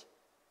donut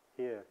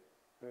here,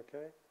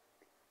 okay?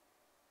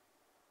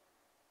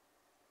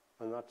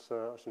 And that's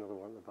another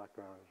one in the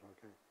background,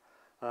 okay?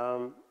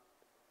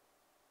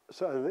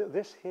 So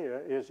this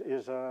here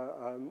is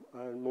a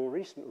more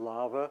recent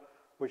lava,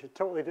 which is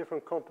totally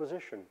different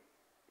composition.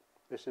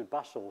 This is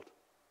basalt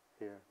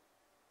here.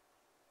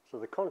 So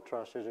the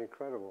contrast is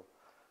incredible.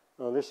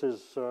 Now this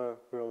is,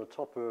 we're on the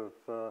top of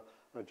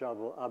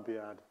Jabal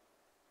Abiad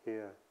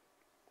here.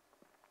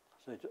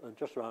 So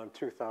just around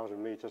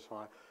 2,000 meters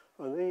high.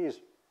 And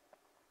these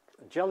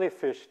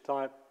jellyfish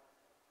type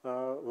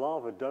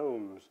lava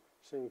domes,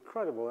 it's an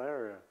incredible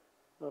area,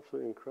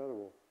 absolutely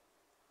incredible.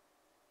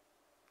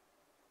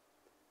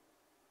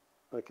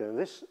 Okay, and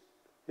this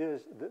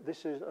is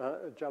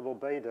Jabal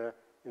Beda,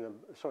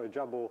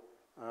 Jabal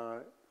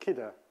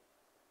Kida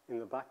in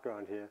the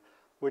background here,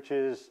 which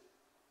is,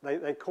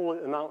 they call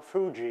it the Mount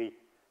Fuji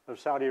of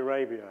Saudi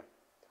Arabia.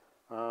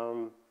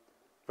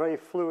 Very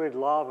fluid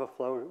lava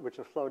flow, which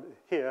have flowed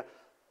here.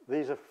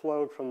 These have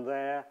flowed from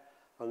there,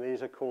 and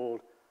these are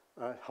called,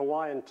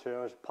 Hawaiian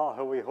terms,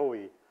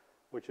 pahoehoe,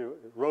 which are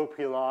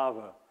ropey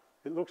lava.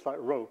 It looks like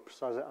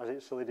ropes as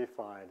it's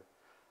solidified.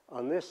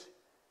 And this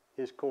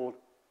is called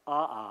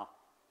A'a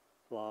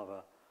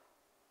lava.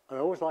 And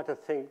I always like to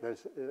think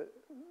that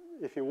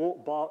if you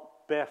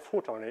walk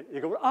barefoot on it,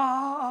 you go,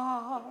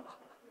 ah!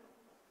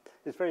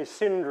 It's very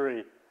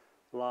cindery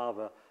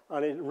lava,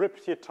 and it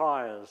rips your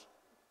tires.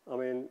 I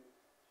mean,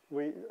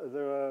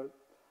 I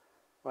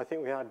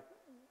think we had,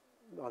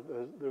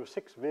 there were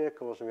 6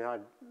 vehicles, and we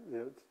had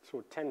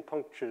sort of 10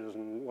 punctures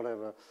and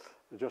whatever,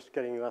 just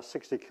getting that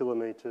 60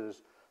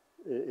 kilometers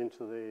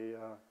into the,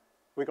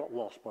 we got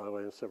lost, by the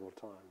way, several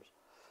times.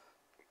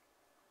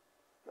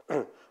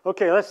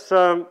 Okay, let's,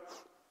 how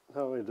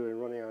are we doing?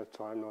 Running out of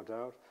time, no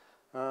doubt.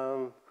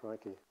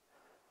 Crikey.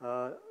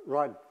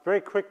 Right,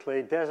 very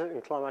quickly, desert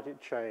and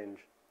climatic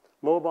change.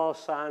 Mobile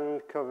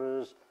sand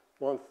covers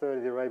 1/3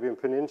 of the Arabian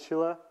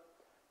Peninsula.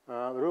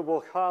 The Rub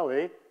al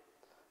Khali,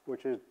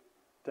 which is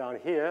down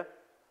here,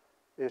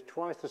 is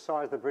twice the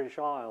size of the British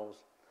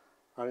Isles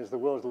and is the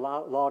world's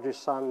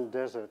largest sand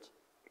desert.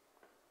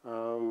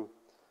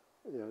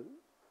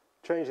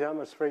 Changing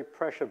atmospheric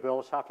pressure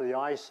built after the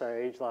Ice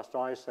Age, last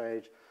Ice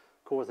Age,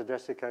 caused the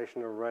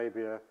desiccation of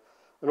Arabia.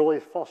 And all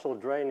these fossil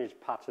drainage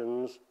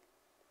patterns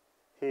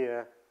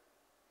here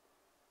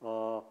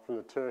are from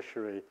the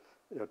Tertiary,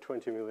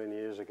 20 million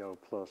years ago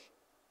plus.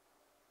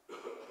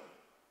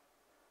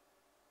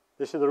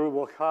 This is the Rub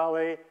al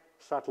Khali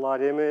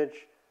satellite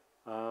image,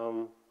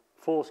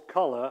 false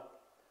color,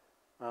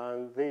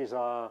 and these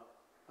are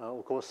what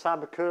we call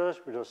sabkers,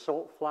 which are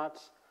salt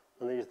flats,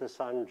 and these are the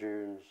sand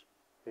dunes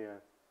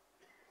here.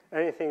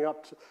 Anything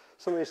up to,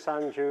 some of these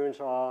sand dunes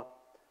are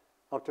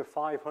up to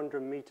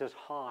 500 meters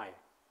high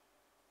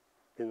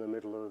in the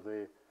middle of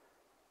the,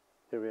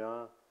 here we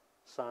are,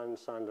 sand,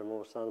 and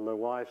more sand. My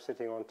wife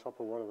sitting on top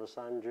of one of the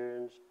sand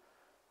dunes.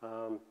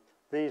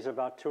 These are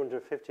about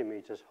 250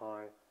 meters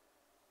high.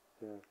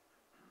 Yeah.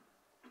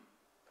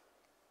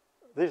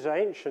 These are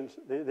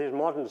ancient, these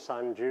modern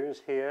sand dunes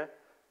here,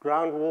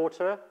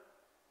 groundwater,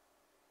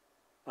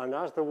 and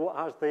as the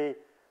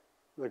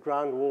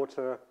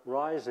groundwater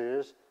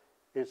rises,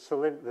 it's as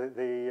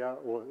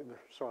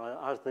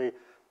the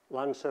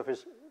land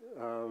surface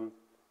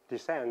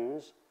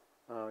descends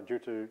due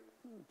to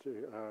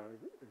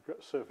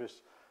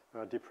surface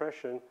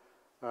depression,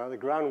 the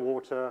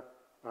groundwater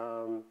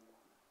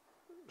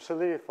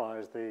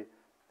solidifies the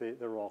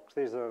rocks.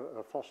 These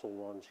are fossil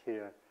ones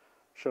here,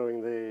 showing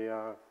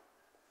the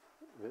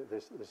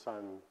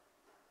sand.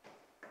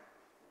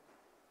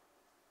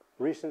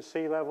 Recent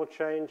sea level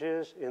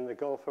changes in the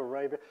Gulf of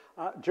Arabia.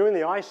 During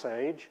the Ice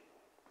Age,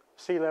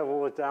 sea level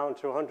was down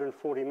to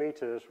 140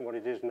 meters from what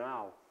it is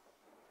now.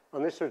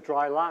 And this was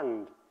dry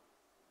land.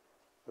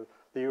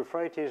 The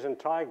Euphrates and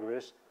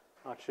Tigris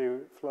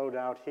actually flowed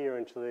out here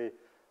into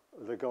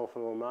the Gulf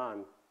of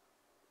Oman.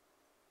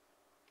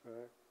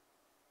 Right.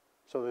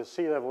 So the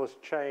sea level has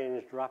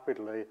changed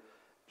rapidly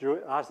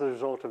as a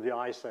result of the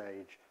Ice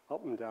Age,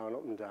 up and down,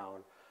 up and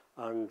down.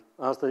 And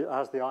as the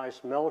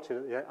ice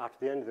melted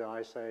after the end of the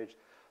Ice Age,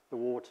 the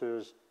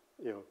waters,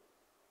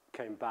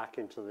 came back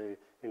into the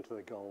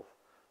Gulf.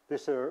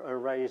 This is a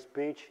raised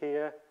beach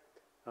here,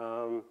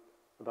 about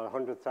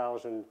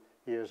 100,000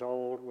 years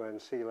old, when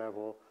sea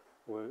level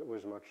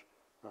was much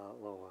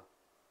lower,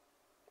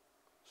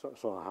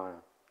 so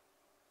higher.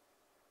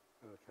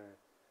 Okay,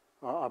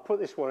 I put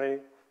this one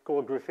in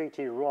called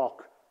Graffiti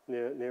Rock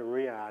near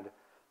Riyadh.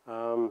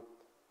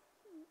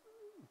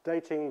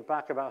 Dating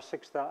back about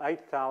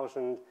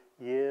 8,000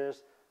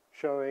 years,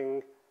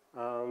 showing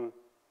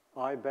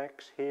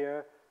ibex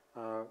here,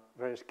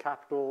 various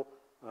cattle,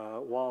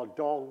 wild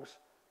dogs,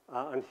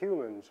 and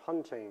humans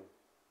hunting.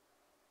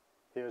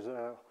 Here's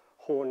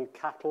horned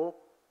cattle,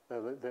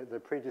 the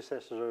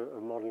predecessors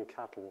of modern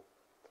cattle,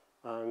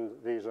 and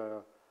these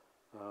are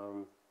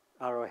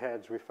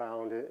arrowheads we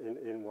found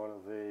in one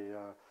of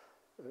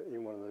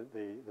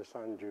the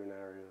sand dune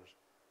areas.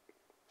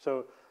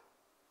 So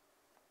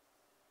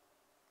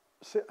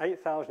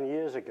 8,000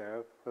 years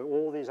ago, there were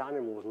all these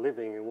animals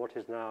living in what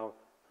is now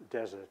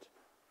desert.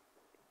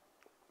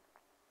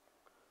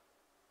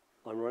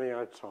 I'm running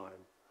out of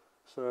time.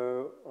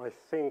 So I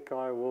think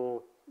I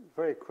will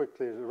very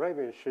quickly, the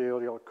Arabian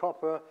Shield, you've got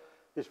copper.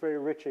 It's very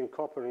rich in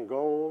copper and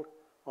gold,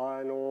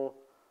 iron ore,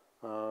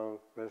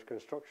 there's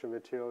construction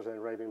materials and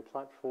Arabian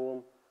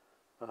Platform.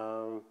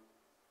 Let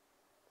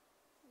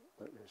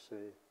me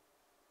see.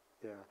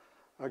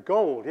 Yeah.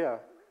 Gold, yeah.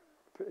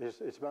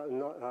 It's about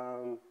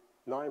 9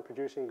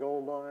 producing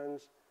gold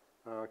mines,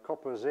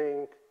 copper,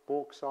 zinc,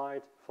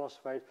 bauxite,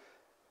 phosphate.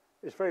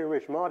 It's very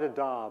rich.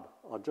 Mardadab,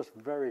 just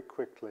very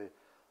quickly.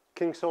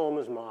 King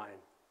Solomon's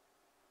mine,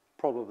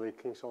 probably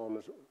King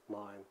Solomon's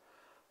mine.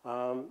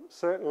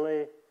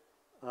 Certainly,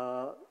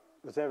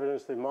 there's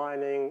evidence of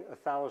mining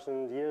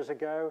 1,000 years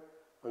ago,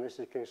 and this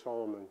is King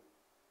Solomon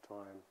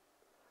time.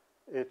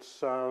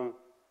 It's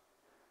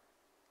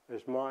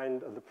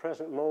mined at the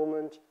present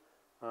moment,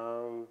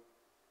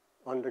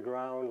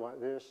 underground like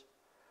this,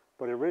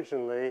 but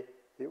originally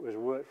it was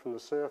worked from the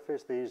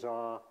surface. These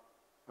are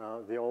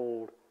the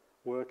old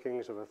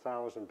workings of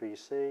 1000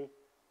 BC.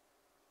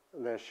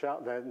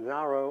 They're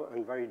narrow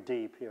and very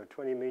deep,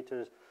 20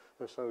 meters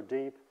or so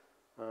deep,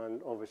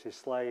 and obviously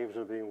slaves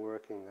have been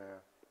working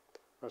there.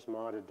 That's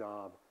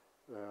Mardadab,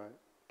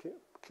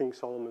 King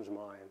Solomon's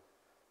mine,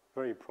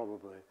 very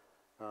probably.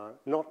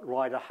 Not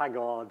Rider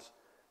Haggard's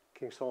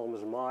King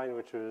Solomon's mine,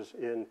 which was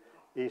in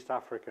East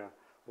Africa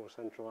or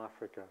Central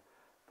Africa,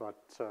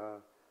 but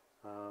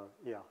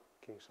yeah,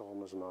 King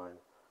Solomon's mine.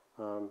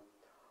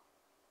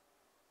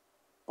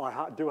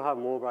 I do have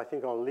more, but I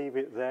think I'll leave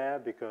it there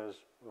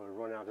because I'll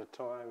run out of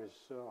time.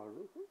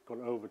 I've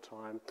gone over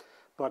time.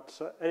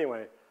 But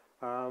anyway,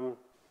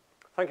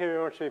 thank you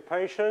very much for your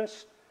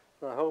patience.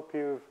 I hope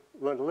you've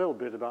learned a little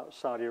bit about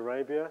Saudi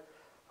Arabia.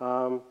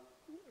 Well,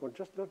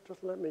 just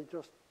let me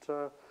just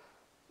flick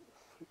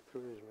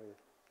through these.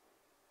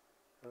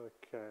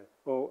 Okay.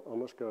 Oh, I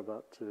must go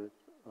back to.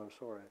 I'm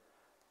sorry.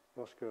 I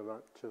must go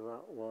back to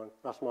that one.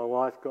 That's my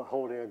wife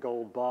holding a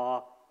gold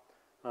bar,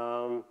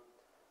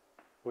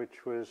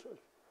 which was,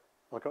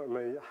 I can't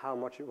remember how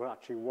much it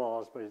actually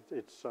was, but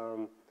it's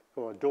a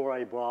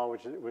Doré bar,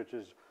 which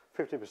is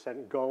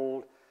 50%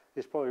 gold.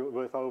 It's probably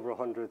worth over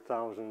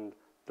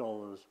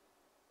 $100,000.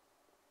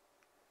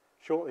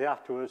 Shortly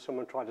afterwards,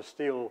 someone tried to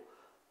steal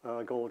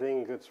gold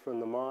ingots from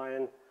the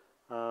mine,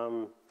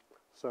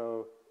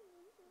 so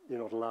you're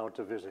not allowed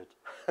to visit.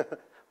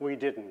 We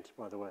didn't,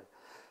 by the way.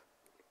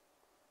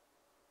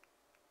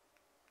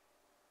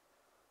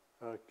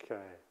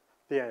 Okay,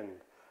 the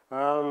end.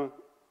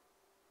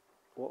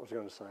 What was I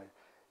going to say?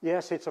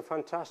 Yes, it's a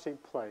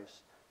fantastic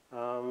place.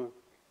 And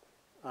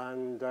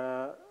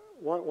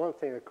one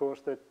thing, of course,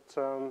 that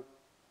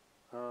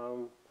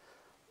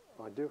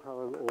I do have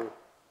a little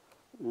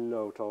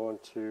note I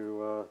want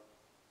to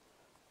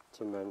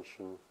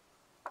mention.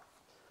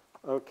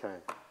 Okay.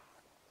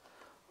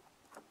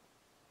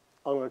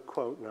 I'm going to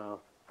quote now.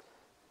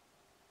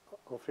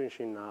 I'm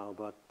finishing now,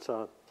 but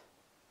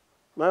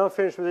may I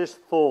finish with this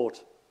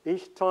thought?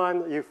 Each time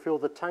that you fill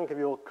the tank of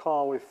your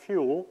car with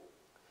fuel,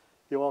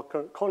 you are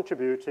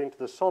contributing to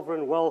the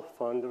sovereign wealth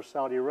fund of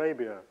Saudi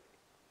Arabia,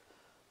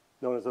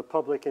 known as the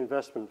Public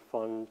Investment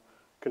Fund,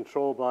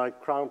 controlled by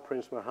Crown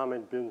Prince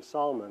Mohammed bin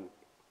Salman.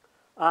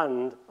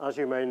 And, as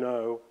you may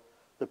know,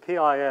 the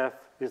PIF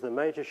is the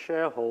major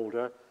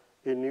shareholder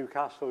in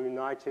Newcastle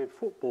United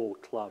Football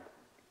Club.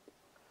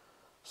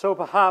 So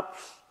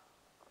perhaps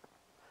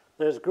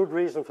there's good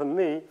reason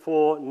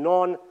for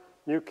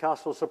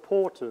non-Newcastle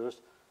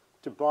supporters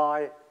to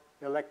buy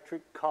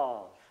electric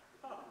cars.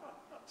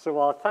 So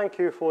I'll thank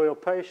you for your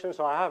patience.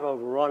 I have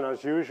overrun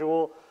as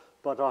usual,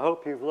 but I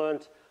hope you've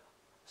learned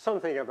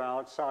something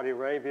about Saudi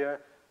Arabia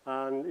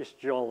and its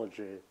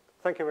geology.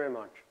 Thank you very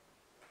much.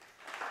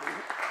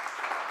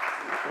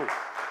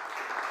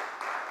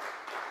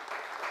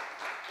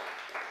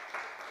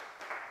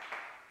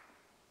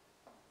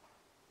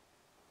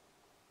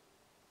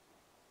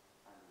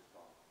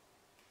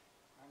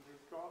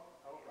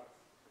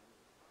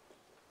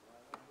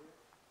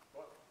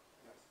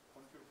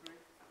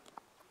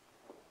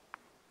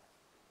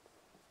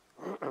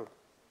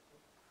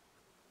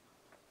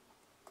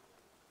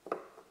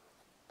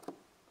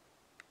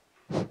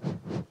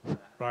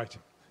 Right,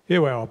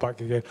 here we are back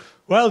again.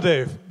 Well,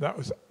 Dave, that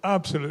was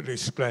absolutely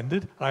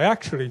splendid. I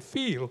actually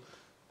feel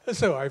as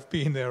though I've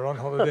been there on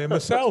holiday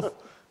myself,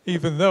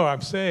 even though I'm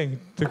saying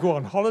to go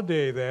on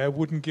holiday there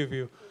wouldn't give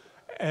you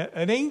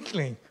an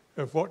inkling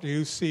of what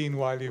you've seen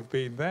while you've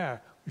been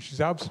there, which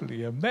is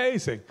absolutely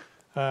amazing.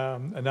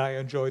 And I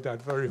enjoyed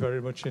that very,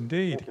 very much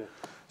indeed.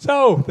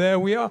 So, there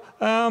we are.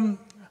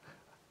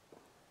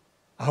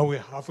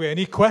 Have we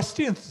any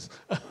questions?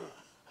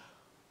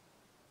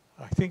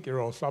 I think you're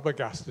all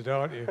flabbergasted,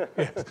 aren't you?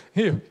 Yes,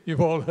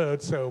 you've all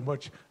heard so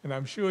much, and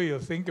I'm sure you'll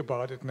think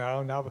about it now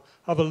and have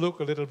a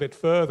look a little bit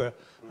further.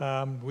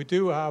 We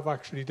do have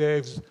actually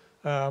Dave's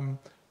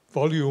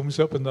volumes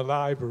up in the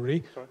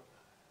library.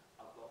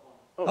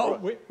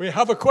 Sorry? We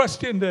have a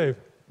question, Dave.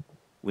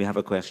 We have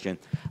a question.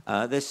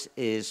 This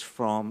is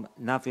from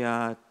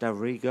Navia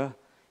Dariga.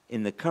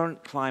 In the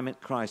current climate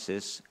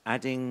crisis,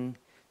 adding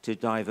to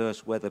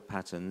diverse weather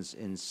patterns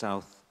in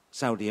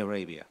Saudi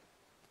Arabia.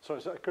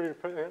 Sorry, could you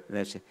repeat it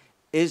again?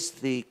 Is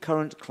the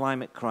current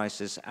climate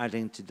crisis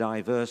adding to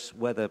diverse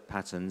weather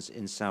patterns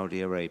in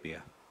Saudi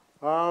Arabia?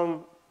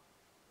 Oh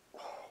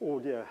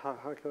yeah,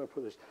 how can I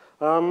put this?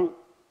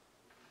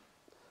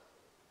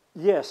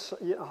 Yes,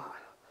 yeah.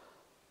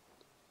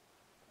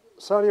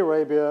 Saudi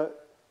Arabia,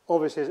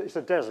 obviously, it's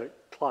a desert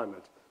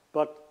climate,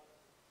 but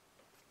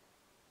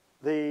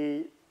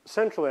the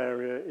central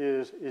area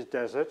is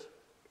desert.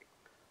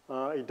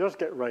 It does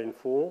get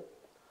rainfall.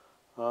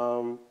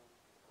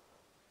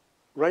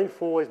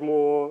 Rainfall is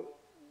more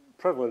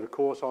prevalent, of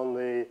course, on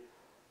the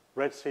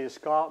Red Sea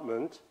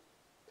escarpment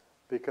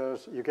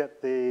because you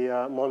get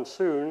the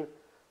monsoon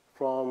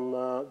from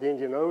the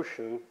Indian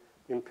Ocean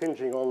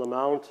impinging on the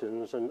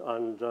mountains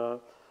and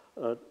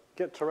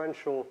get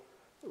torrential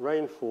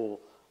rainfall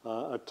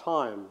at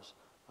times.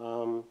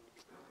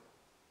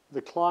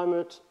 The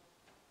climate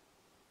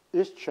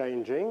is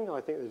changing.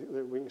 I think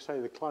that we can say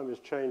the climate is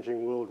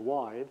changing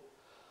worldwide.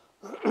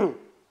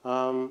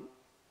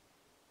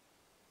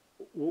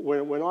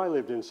 When I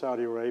lived in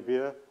Saudi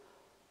Arabia,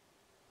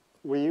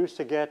 we used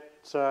to get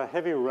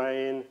heavy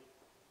rain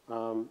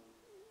a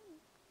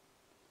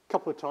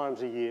couple of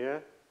times a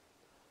year,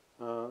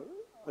 and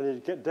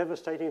you'd get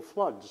devastating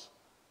floods.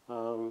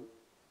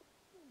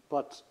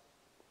 But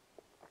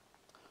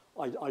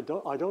I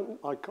don't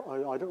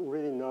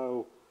really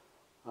know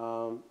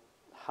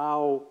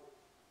how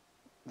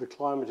the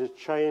climate is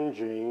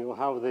changing, or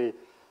how the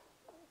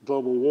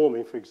global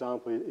warming, for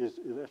example, is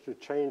actually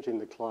changing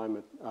the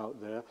climate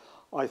out there.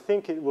 I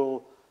think it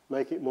will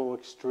make it more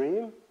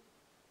extreme.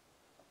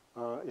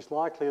 It's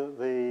likely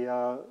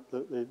that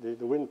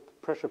the wind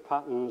pressure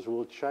patterns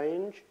will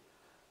change,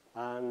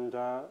 and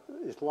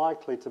it's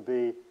likely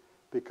to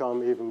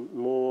become even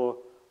more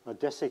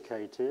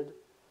desiccated,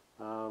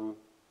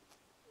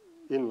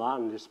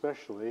 inland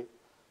especially,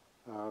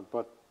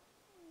 but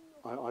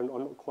I'm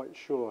not quite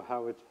sure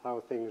how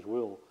things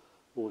will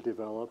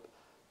develop,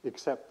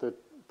 except that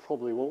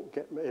probably won't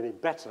get any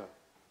better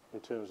in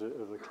terms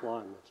of the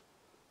climate.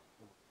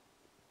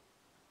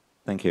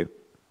 Thank you.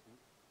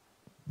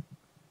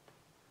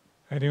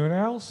 Anyone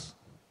else?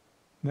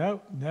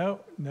 No, no,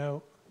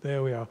 no.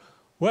 There we are.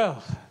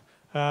 Well,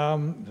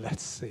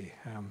 let's see.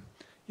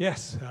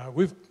 Yes,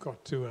 we've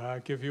got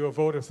to give you a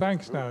vote of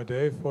thanks now,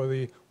 Dave, for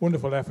the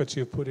wonderful efforts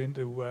you've put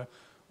into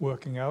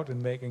working out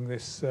and making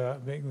this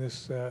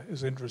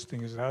as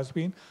interesting as it has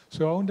been.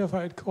 So I wonder if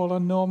I'd call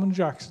on Norman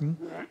Jackson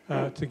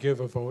to give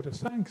a vote of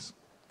thanks.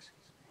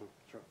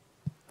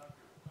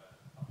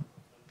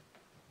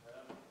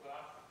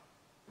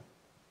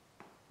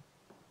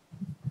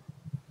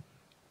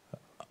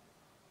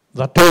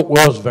 That talk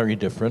was very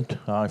different.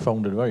 I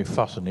found it very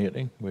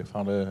fascinating. We've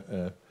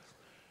had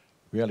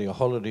really a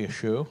holiday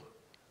show.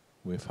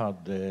 We've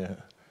had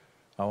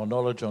our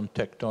knowledge on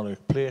tectonic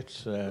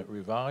plates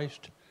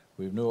revised.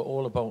 We know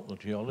all about the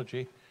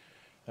geology.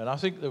 And I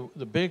think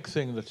the big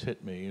thing that's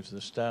hit me is the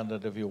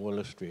standard of your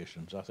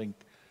illustrations. I think,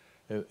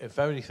 if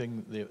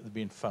anything, they've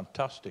been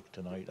fantastic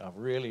tonight. I've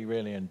really,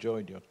 really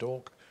enjoyed your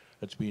talk.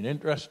 It's been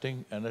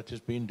interesting and it has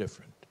been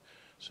different.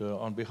 So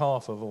on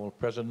behalf of all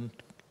present,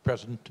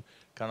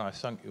 can I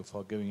thank you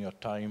for giving your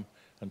time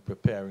and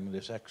preparing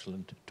this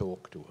excellent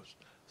talk to us.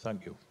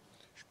 Thank you.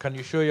 Can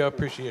you show your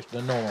appreciation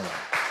to Norman?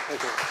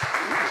 Thank you.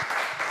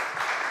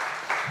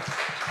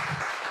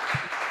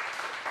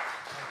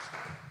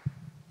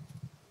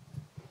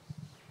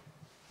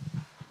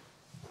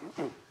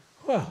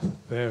 Well,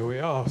 there we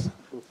are.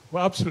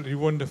 Well, absolutely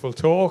wonderful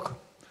talk.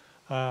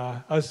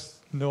 As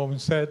Norman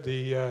said,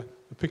 the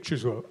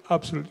pictures were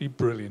absolutely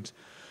brilliant.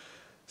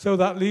 So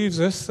that leaves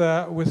us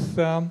with...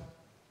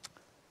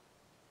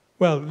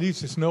 well, it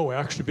leaves us nowhere,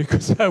 actually,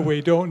 because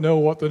we don't know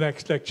what the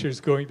next lecture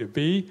is going to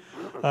be.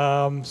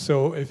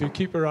 So if you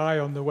keep your eye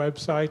on the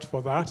website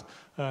for that,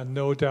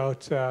 no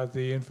doubt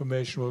the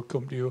information will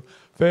come to you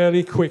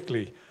fairly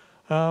quickly.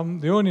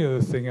 The only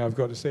other thing I've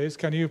got to say is,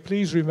 can you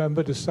please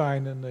remember to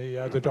sign in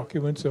the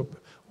documents up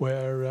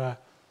where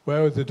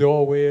the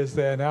doorway is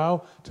there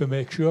now, to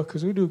make sure,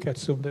 because we do get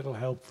some little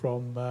help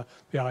from the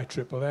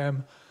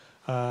IMMM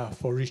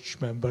for each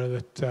member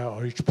that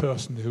or each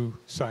person who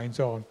signs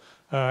on.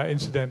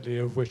 Incidentally,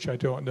 of which I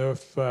don't know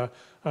if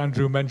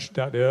Andrew mentioned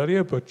that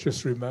earlier, but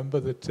just remember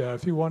that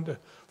if you want to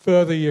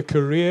further your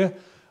career,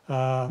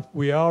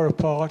 we are a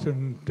part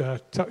and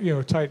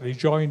tightly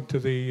joined to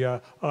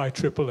the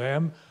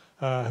IMMM,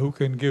 who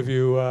can give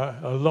you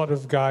a lot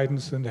of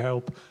guidance and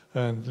help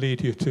and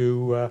lead you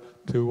to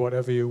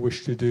whatever you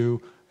wish to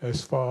do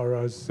as far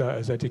as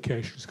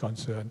education is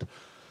concerned.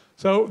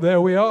 So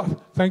there we are.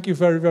 Thank you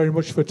very, very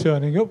much for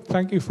turning up.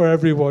 Thank you for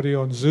everybody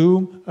on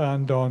Zoom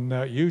and on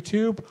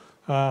YouTube.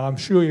 I'm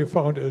sure you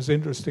found it as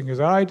interesting as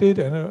I did,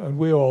 and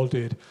we all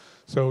did.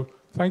 So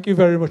thank you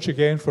very much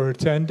again for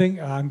attending,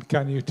 and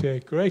can you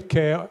take great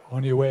care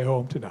on your way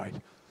home tonight.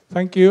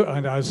 Thank you,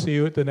 and I'll see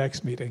you at the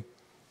next meeting.